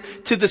ties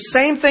it to the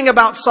same thing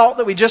about salt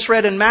that we just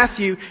read in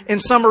Matthew in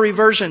summary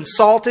version.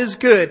 Salt is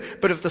good,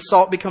 but if the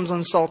salt becomes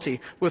unsalty,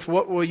 with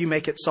what will you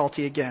make it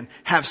salty again?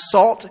 Have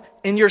salt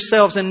in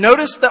yourselves. And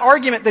notice the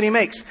argument that he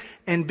makes.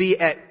 And be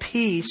at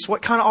peace.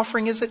 What kind of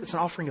offering is it? It's an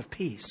offering of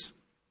peace.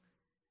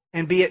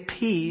 And be at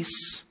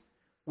peace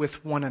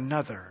with one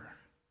another.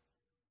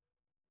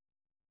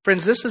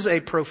 Friends, this is a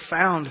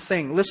profound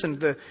thing. Listen,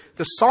 the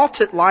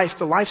salted life,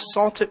 the life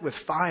salted with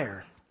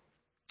fire.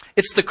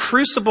 It's the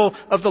crucible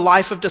of the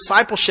life of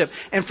discipleship.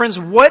 And friends,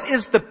 what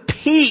is the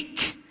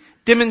peak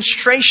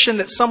demonstration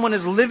that someone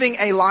is living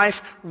a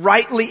life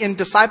rightly in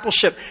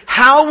discipleship?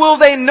 How will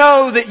they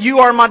know that you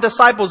are my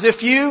disciples?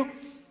 If you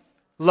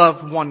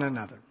love one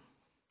another.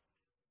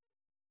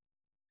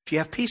 If you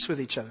have peace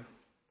with each other.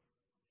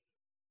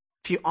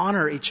 If you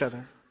honor each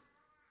other.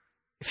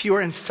 If you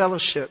are in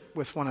fellowship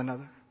with one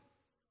another.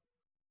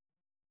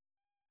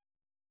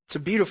 It's a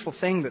beautiful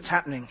thing that's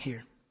happening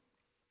here.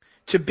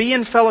 To be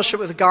in fellowship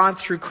with God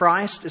through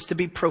Christ is to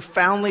be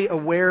profoundly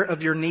aware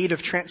of your need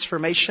of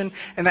transformation.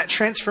 And that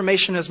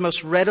transformation is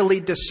most readily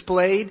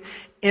displayed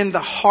in the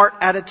heart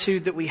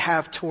attitude that we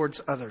have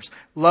towards others.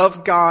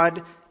 Love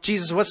God.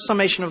 Jesus, what's the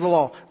summation of the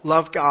law?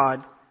 Love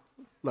God,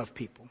 love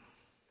people.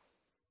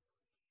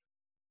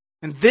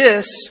 And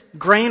this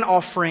grain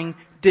offering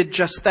did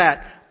just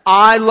that.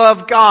 I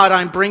love God.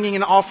 I'm bringing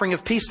an offering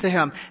of peace to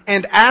Him.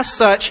 And as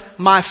such,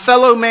 my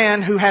fellow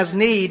man who has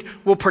need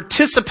will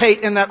participate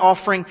in that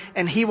offering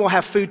and he will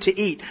have food to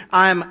eat.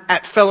 I'm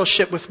at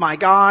fellowship with my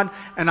God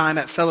and I'm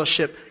at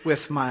fellowship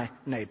with my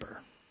neighbor.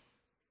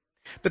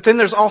 But then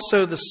there's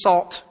also the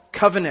salt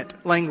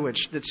covenant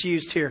language that's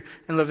used here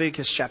in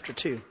Leviticus chapter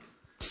 2.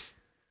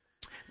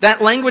 That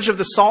language of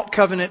the salt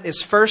covenant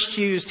is first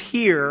used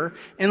here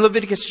in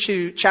Leviticus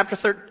 2, chapter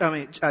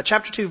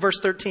 2, verse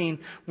 13,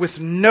 with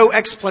no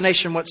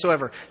explanation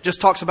whatsoever.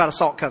 Just talks about a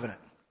salt covenant.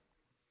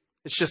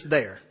 It's just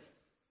there.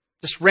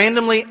 Just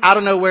randomly, out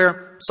of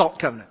nowhere, salt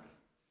covenant.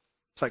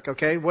 It's like,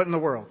 okay, what in the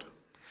world?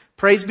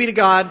 Praise be to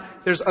God,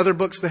 there's other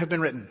books that have been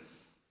written.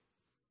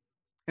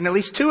 And at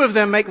least two of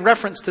them make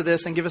reference to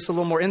this and give us a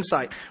little more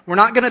insight. We're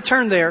not going to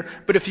turn there,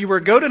 but if you were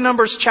to go to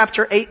Numbers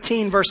chapter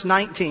 18, verse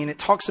 19, it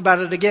talks about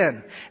it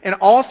again. And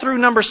all through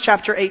Numbers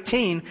chapter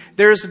 18,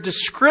 there's a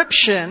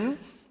description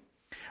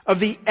of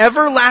the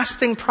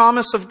everlasting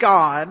promise of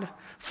God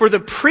for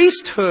the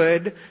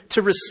priesthood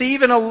to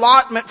receive an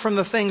allotment from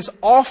the things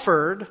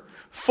offered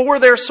for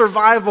their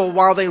survival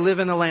while they live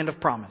in the land of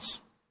promise.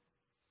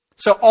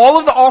 So all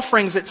of the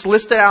offerings that's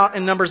listed out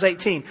in Numbers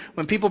 18,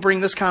 when people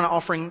bring this kind of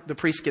offering, the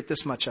priests get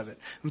this much of it.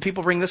 When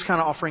people bring this kind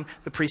of offering,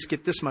 the priests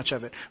get this much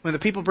of it. When the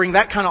people bring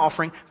that kind of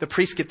offering, the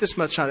priests get this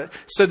much of it.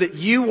 So that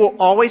you will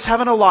always have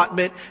an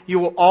allotment, you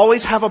will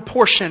always have a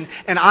portion,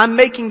 and I'm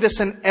making this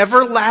an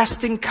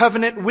everlasting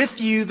covenant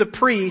with you, the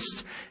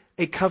priest,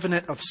 a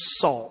covenant of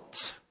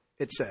salt,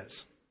 it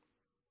says.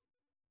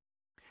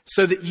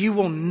 So that you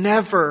will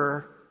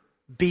never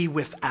be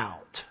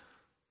without.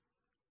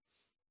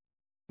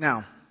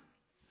 Now,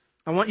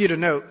 I want you to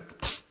note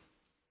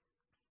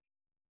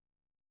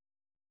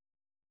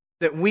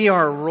that we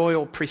are a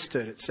royal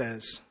priesthood, it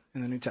says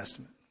in the New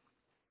Testament.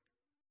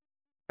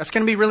 That's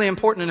going to be really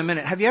important in a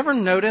minute. Have you ever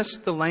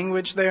noticed the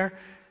language there?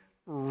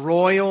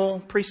 Royal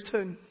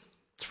priesthood.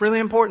 It's really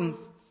important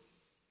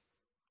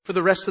for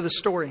the rest of the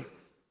story.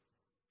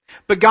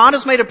 But God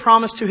has made a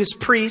promise to His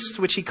priests,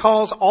 which He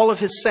calls all of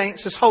His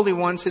saints, His holy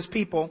ones, His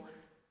people,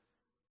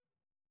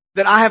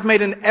 that I have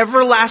made an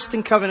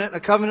everlasting covenant, a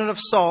covenant of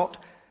salt,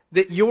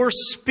 that your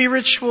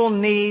spiritual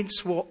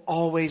needs will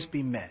always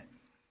be met.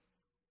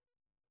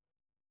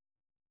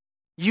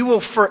 You will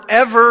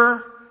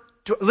forever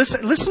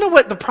listen to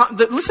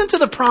listen to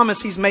the promise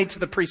He's made to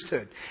the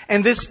priesthood.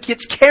 And this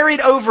gets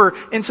carried over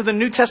into the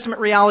New Testament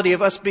reality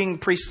of us being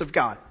priests of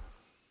God.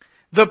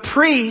 The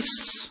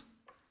priests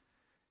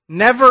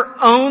never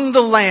own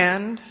the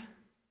land,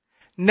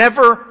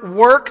 never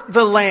work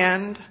the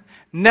land,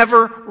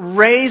 never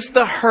raise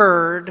the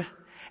herd,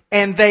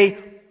 and they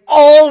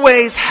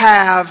always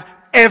have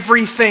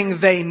everything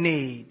they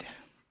need.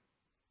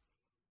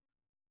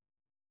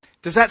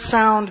 Does that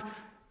sound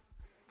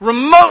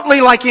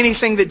remotely like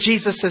anything that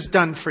Jesus has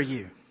done for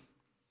you?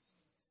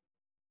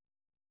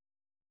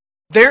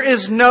 There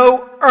is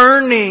no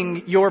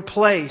earning your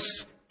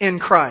place in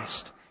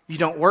Christ. You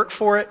don't work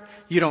for it.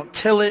 You don't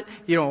till it.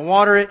 You don't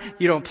water it.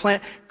 You don't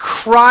plant.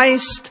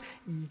 Christ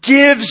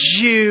gives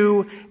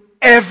you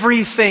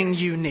everything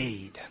you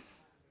need.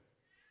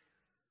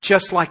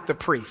 Just like the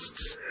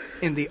priests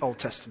in the Old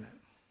Testament.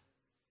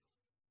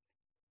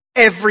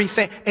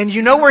 Everything. And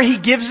you know where He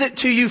gives it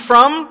to you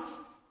from?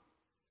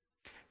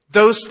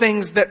 Those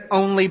things that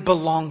only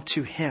belong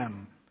to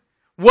Him.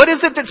 What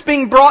is it that's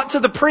being brought to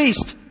the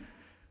priest?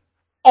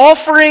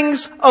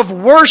 Offerings of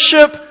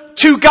worship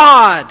to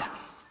God.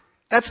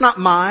 That's not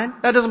mine.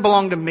 That doesn't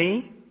belong to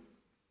me.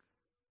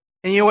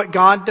 And you know what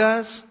God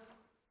does?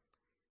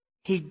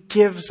 He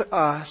gives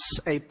us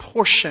a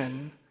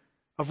portion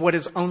of what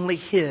is only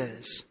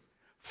His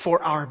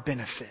for our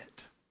benefit.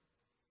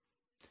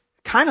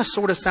 kind of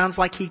sort of sounds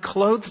like He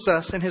clothes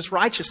us in His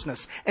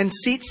righteousness and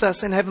seats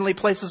us in heavenly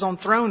places on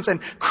thrones and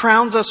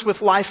crowns us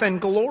with life and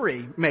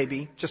glory,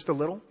 maybe, just a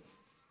little.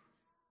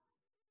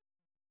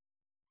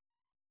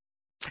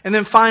 And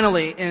then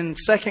finally, in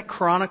 2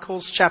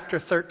 Chronicles chapter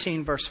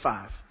 13, verse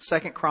 5. 2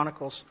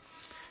 Chronicles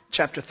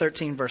chapter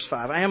 13, verse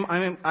 5.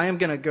 I am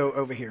going to go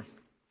over here.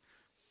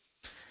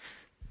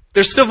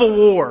 There's civil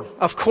war.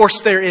 Of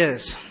course there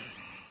is.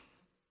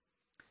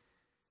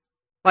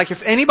 Like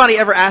if anybody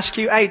ever asks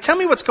you, hey, tell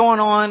me what's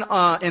going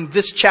on in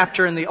this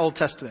chapter in the Old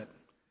Testament.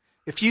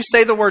 If you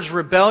say the words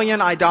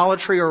rebellion,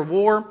 idolatry, or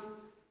war,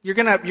 you're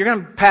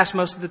gonna pass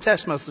most of the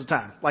test most of the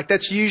time. Like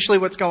that's usually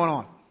what's going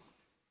on.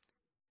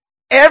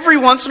 Every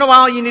once in a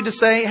while you need to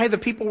say, hey, the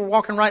people were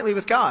walking rightly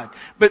with God.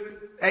 But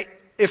hey,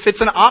 if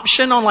it's an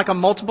option on like a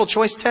multiple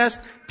choice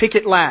test, pick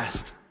it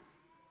last.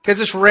 Because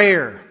it's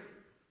rare.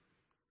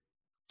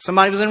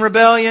 Somebody was in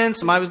rebellion,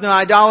 somebody was in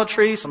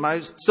idolatry, somebody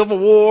was civil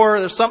war,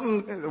 there's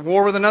something,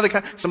 war with another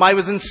country, somebody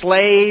was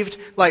enslaved.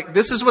 Like,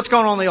 this is what's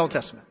going on in the Old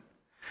Testament.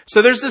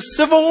 So there's this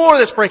civil war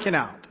that's breaking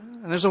out.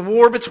 And there's a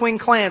war between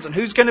clans and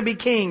who's going to be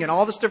king and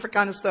all this different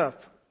kind of stuff.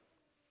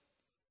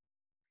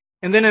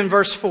 And then in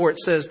verse 4 it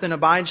says, then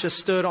Abijah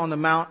stood on the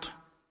Mount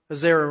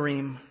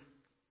Azaraim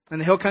in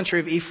the hill country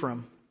of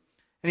Ephraim.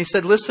 And he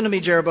said, listen to me,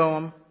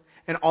 Jeroboam,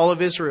 and all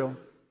of Israel.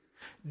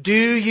 Do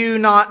you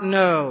not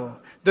know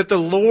that the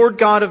Lord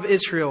God of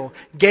Israel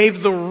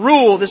gave the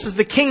rule, this is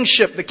the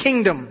kingship, the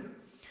kingdom,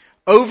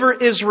 over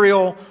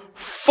Israel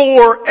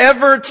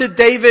forever to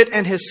David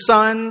and his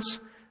sons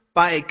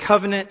by a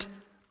covenant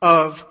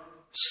of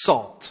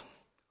salt?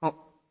 Well,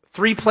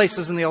 3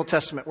 places in the Old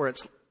Testament where it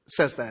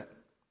says that.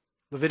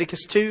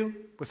 Leviticus 2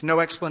 with no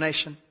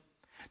explanation.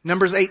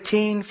 Numbers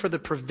 18 for the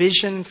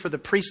provision for the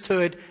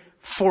priesthood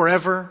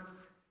forever.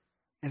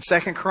 And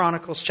 2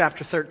 Chronicles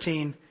chapter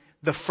 13,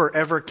 the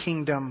forever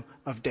kingdom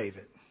of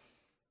David.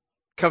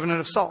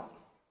 Covenant of salt.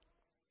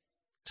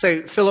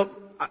 Say,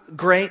 Philip,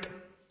 great,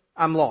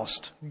 I'm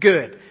lost.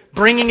 Good.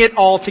 Bringing it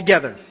all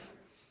together.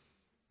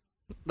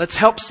 Let's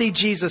help see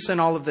Jesus in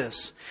all of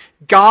this.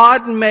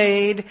 God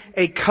made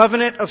a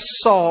covenant of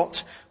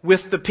salt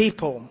with the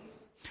people.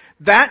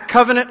 That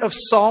covenant of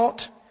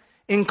salt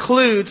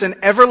includes an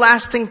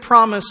everlasting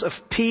promise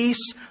of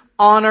peace,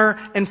 honor,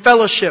 and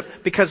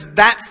fellowship, because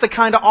that's the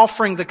kind of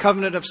offering the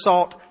covenant of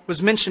salt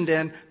was mentioned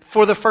in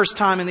for the first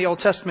time in the Old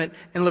Testament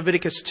in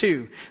Leviticus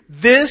 2.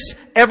 This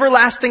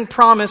everlasting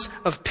promise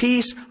of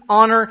peace,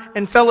 honor,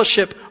 and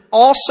fellowship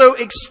also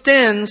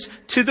extends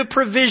to the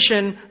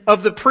provision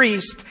of the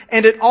priest,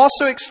 and it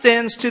also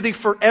extends to the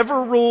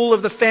forever rule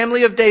of the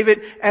family of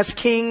David as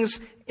kings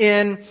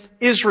in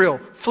Israel.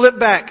 Flip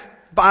back,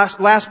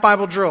 last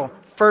Bible drill,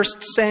 1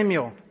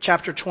 Samuel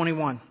chapter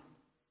 21.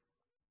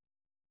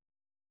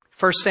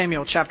 1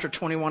 Samuel chapter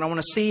 21. I want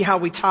to see how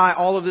we tie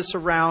all of this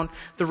around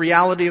the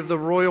reality of the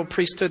royal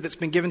priesthood that's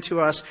been given to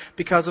us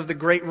because of the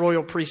great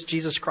royal priest,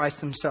 Jesus Christ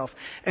himself.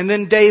 And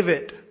then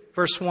David,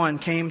 verse 1,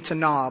 came to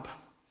Nob,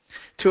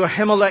 to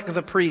Ahimelech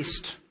the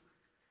priest.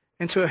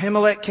 And to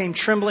Ahimelech came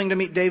trembling to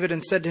meet David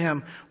and said to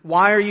him,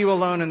 why are you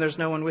alone and there's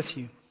no one with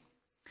you?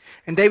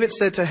 And David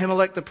said to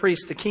Ahimelech the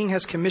priest, the king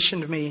has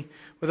commissioned me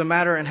with a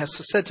matter and has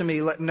said to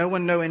me, let no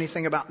one know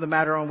anything about the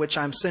matter on which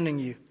I am sending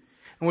you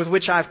and with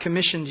which I have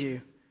commissioned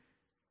you.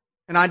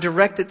 And I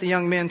directed the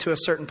young men to a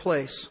certain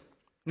place.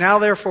 Now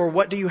therefore,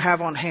 what do you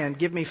have on hand?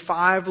 Give me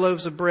 5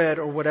 loaves of bread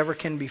or whatever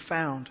can be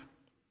found.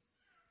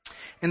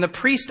 And the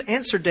priest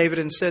answered David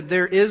and said,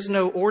 there is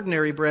no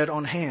ordinary bread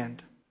on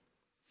hand,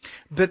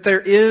 but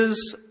there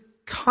is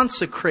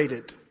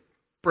consecrated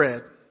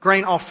bread.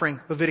 Grain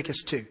offering,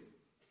 Leviticus 2.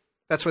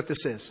 That's what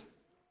this is.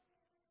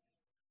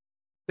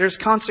 There's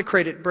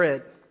consecrated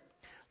bread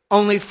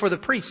only for the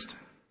priest.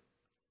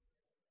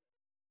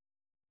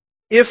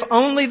 If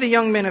only the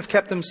young men have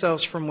kept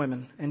themselves from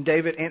women. And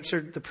David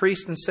answered the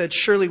priest and said,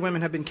 surely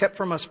women have been kept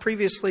from us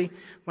previously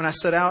when I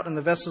set out, and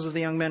the vessels of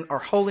the young men are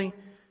holy.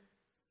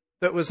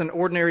 That was an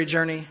ordinary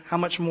journey. How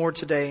much more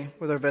today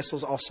will their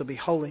vessels also be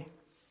holy?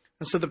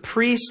 And so the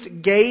priest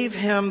gave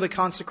him the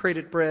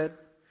consecrated bread,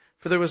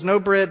 for there was no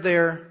bread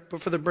there,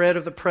 but for the bread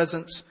of the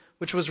presence,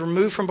 which was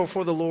removed from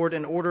before the Lord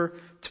in order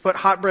to put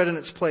hot bread in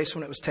its place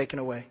when it was taken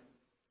away.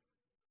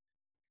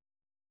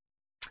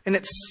 And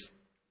it's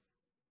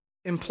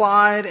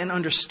implied and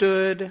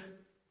understood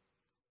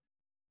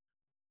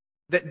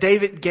that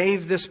David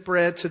gave this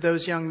bread to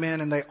those young men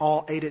and they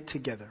all ate it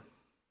together.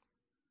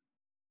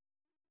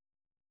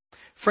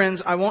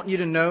 Friends, I want you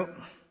to note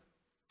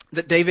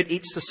that David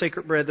eats the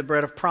sacred bread, the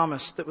bread of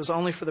promise that was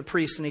only for the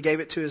priest, and he gave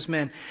it to his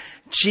men.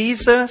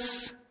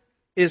 Jesus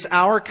is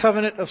our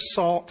covenant of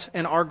salt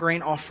and our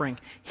grain offering.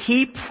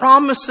 He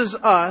promises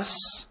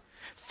us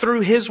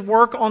through his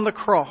work on the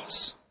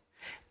cross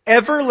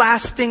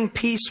everlasting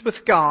peace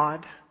with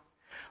God,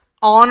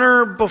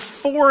 honor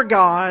before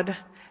God,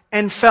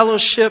 and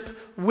fellowship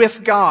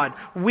with God.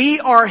 We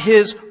are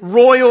his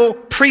royal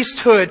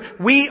priesthood.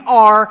 We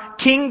are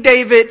King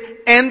David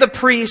and the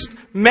priest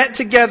met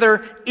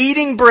together,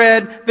 eating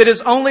bread that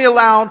is only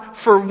allowed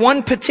for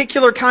one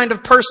particular kind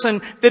of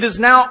person, that is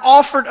now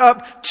offered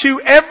up to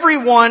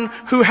everyone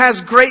who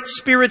has great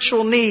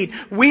spiritual need.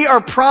 We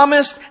are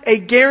promised a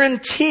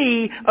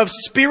guarantee of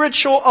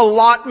spiritual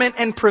allotment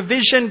and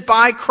provision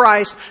by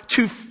Christ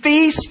to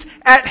feast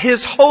at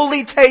His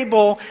holy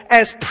table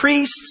as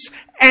priests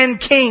and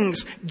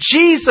kings.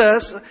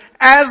 Jesus,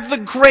 as the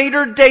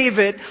greater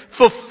David,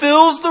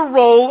 fulfills the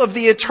role of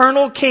the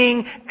eternal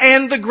king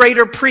and the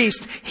greater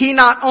priest. He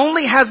not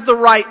only has the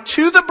right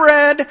to the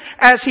bread,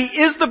 as He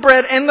is the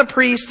bread and the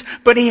priest,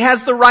 but He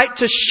has the right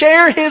to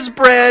share His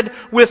bread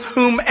with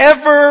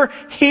whomever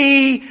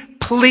He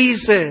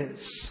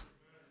pleases.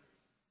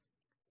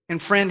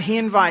 And friend, He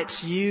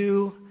invites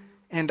you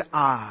and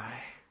I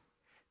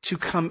to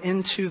come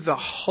into the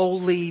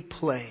holy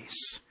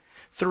place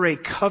through a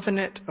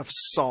covenant of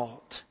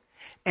salt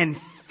and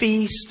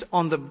feast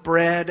on the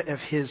bread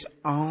of His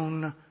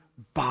own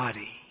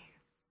body.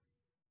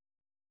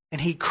 And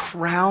He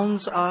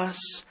crowns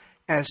us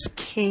as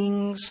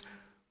kings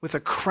with a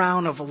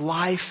crown of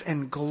life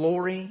and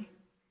glory.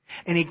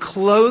 And He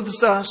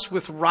clothes us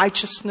with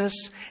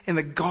righteousness in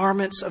the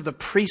garments of the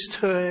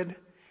priesthood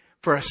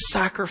for a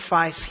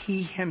sacrifice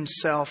He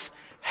Himself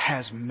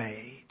has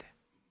made.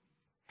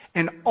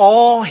 And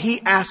all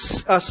He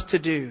asks us to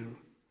do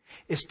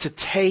is to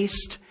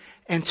taste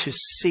and to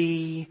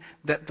see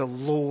that the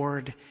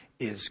Lord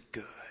is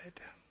good.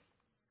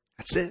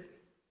 That's it.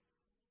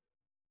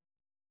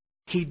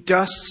 He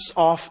dusts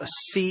off a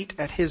seat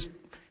at His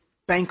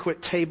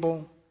banquet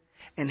table,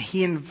 and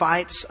He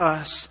invites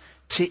us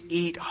to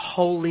eat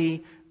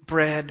holy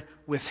bread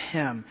with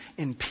Him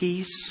in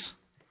peace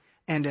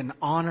and in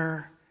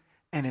honor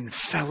and in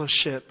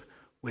fellowship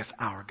with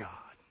our God.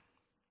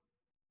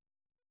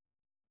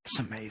 It's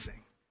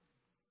amazing.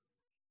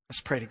 Let's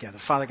pray together.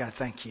 Father God,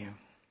 thank You.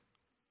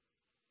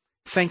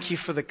 Thank You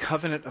for the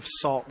covenant of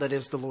salt that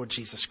is the Lord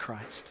Jesus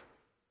Christ.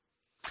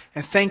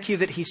 And thank You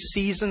that He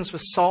seasons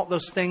with salt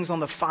those things on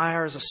the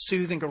fire as a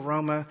soothing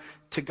aroma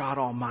to God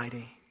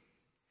Almighty.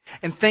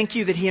 And thank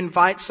You that He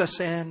invites us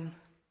in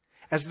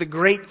as the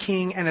great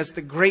King and as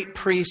the great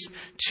priest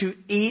to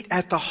eat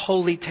at the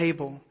holy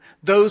table,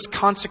 those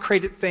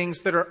consecrated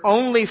things that are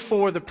only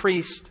for the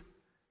priest,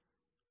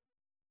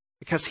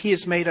 because He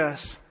has made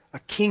us a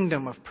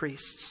kingdom of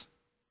priests.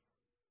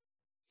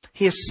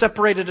 He has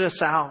separated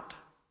us out.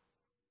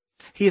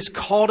 He has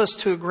called us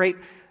to a great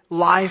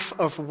life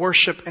of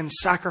worship and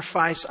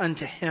sacrifice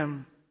unto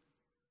Him.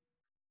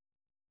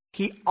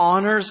 He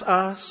honors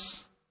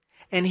us,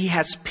 and He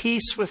has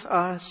peace with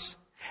us,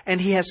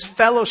 and He has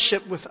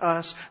fellowship with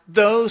us,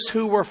 those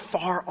who were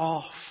far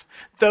off,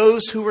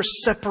 those who were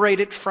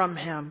separated from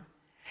Him.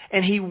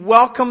 And He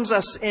welcomes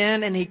us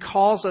in, and He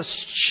calls us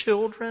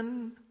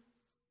children.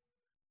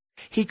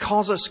 He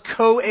calls us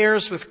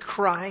co-heirs with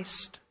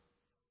Christ.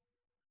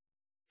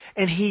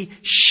 And He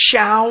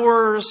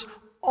showers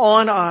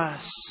on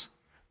us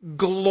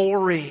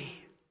glory.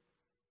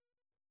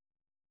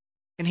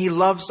 And He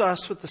loves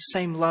us with the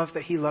same love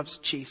that He loves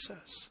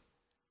Jesus.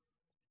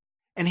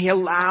 And He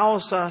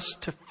allows us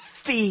to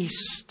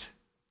feast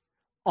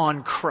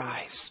on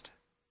Christ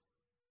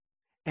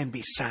and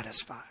be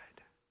satisfied.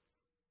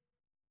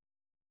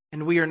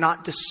 And we are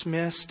not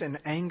dismissed in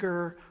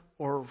anger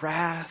or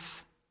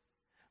wrath,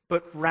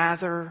 but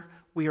rather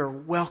we are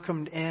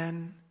welcomed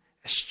in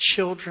as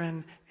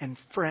children and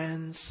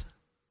friends.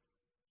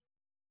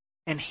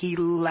 And He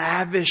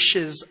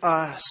lavishes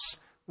us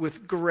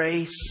with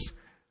grace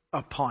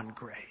upon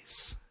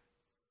grace.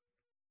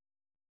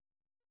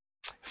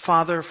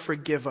 Father,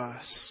 forgive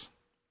us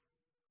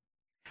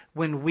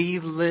when we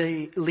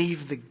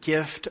leave the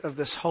gift of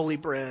this holy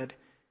bread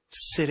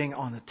sitting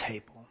on the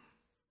table.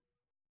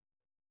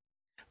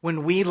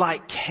 When we,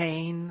 like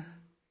Cain,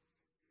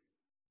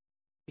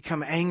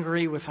 become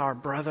angry with our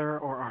brother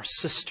or our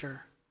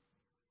sister,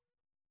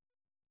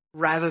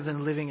 rather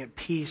than living at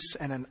peace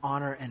and in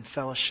honor and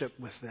fellowship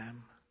with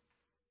them.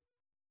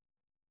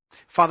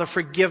 Father,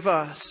 forgive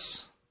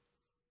us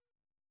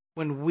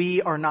when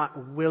we are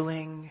not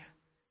willing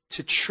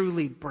to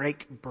truly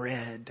break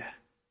bread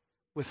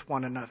with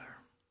one another.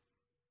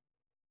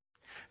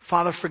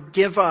 Father,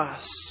 forgive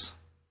us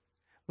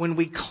when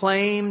we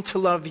claim to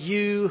love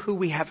You who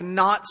we have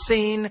not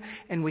seen,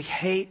 and we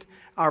hate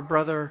our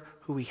brother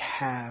who we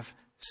have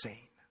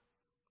seen.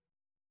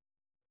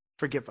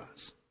 Forgive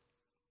us.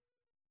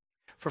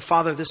 For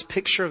Father, this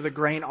picture of the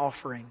grain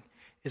offering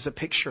is a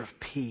picture of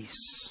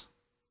peace.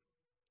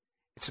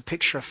 It's a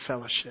picture of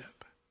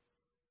fellowship.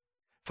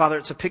 Father,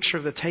 it's a picture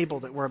of the table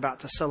that we're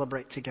about to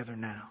celebrate together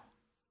now.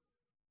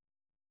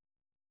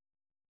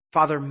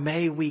 Father,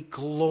 may we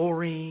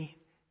glory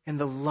in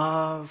the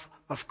love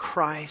of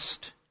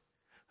Christ,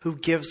 who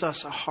gives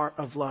us a heart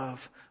of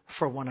love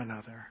for one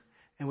another.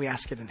 And we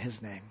ask it in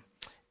His name.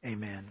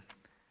 Amen.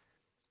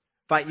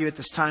 I invite you at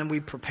this time, we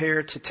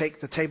prepare to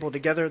take the table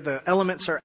together. The elements are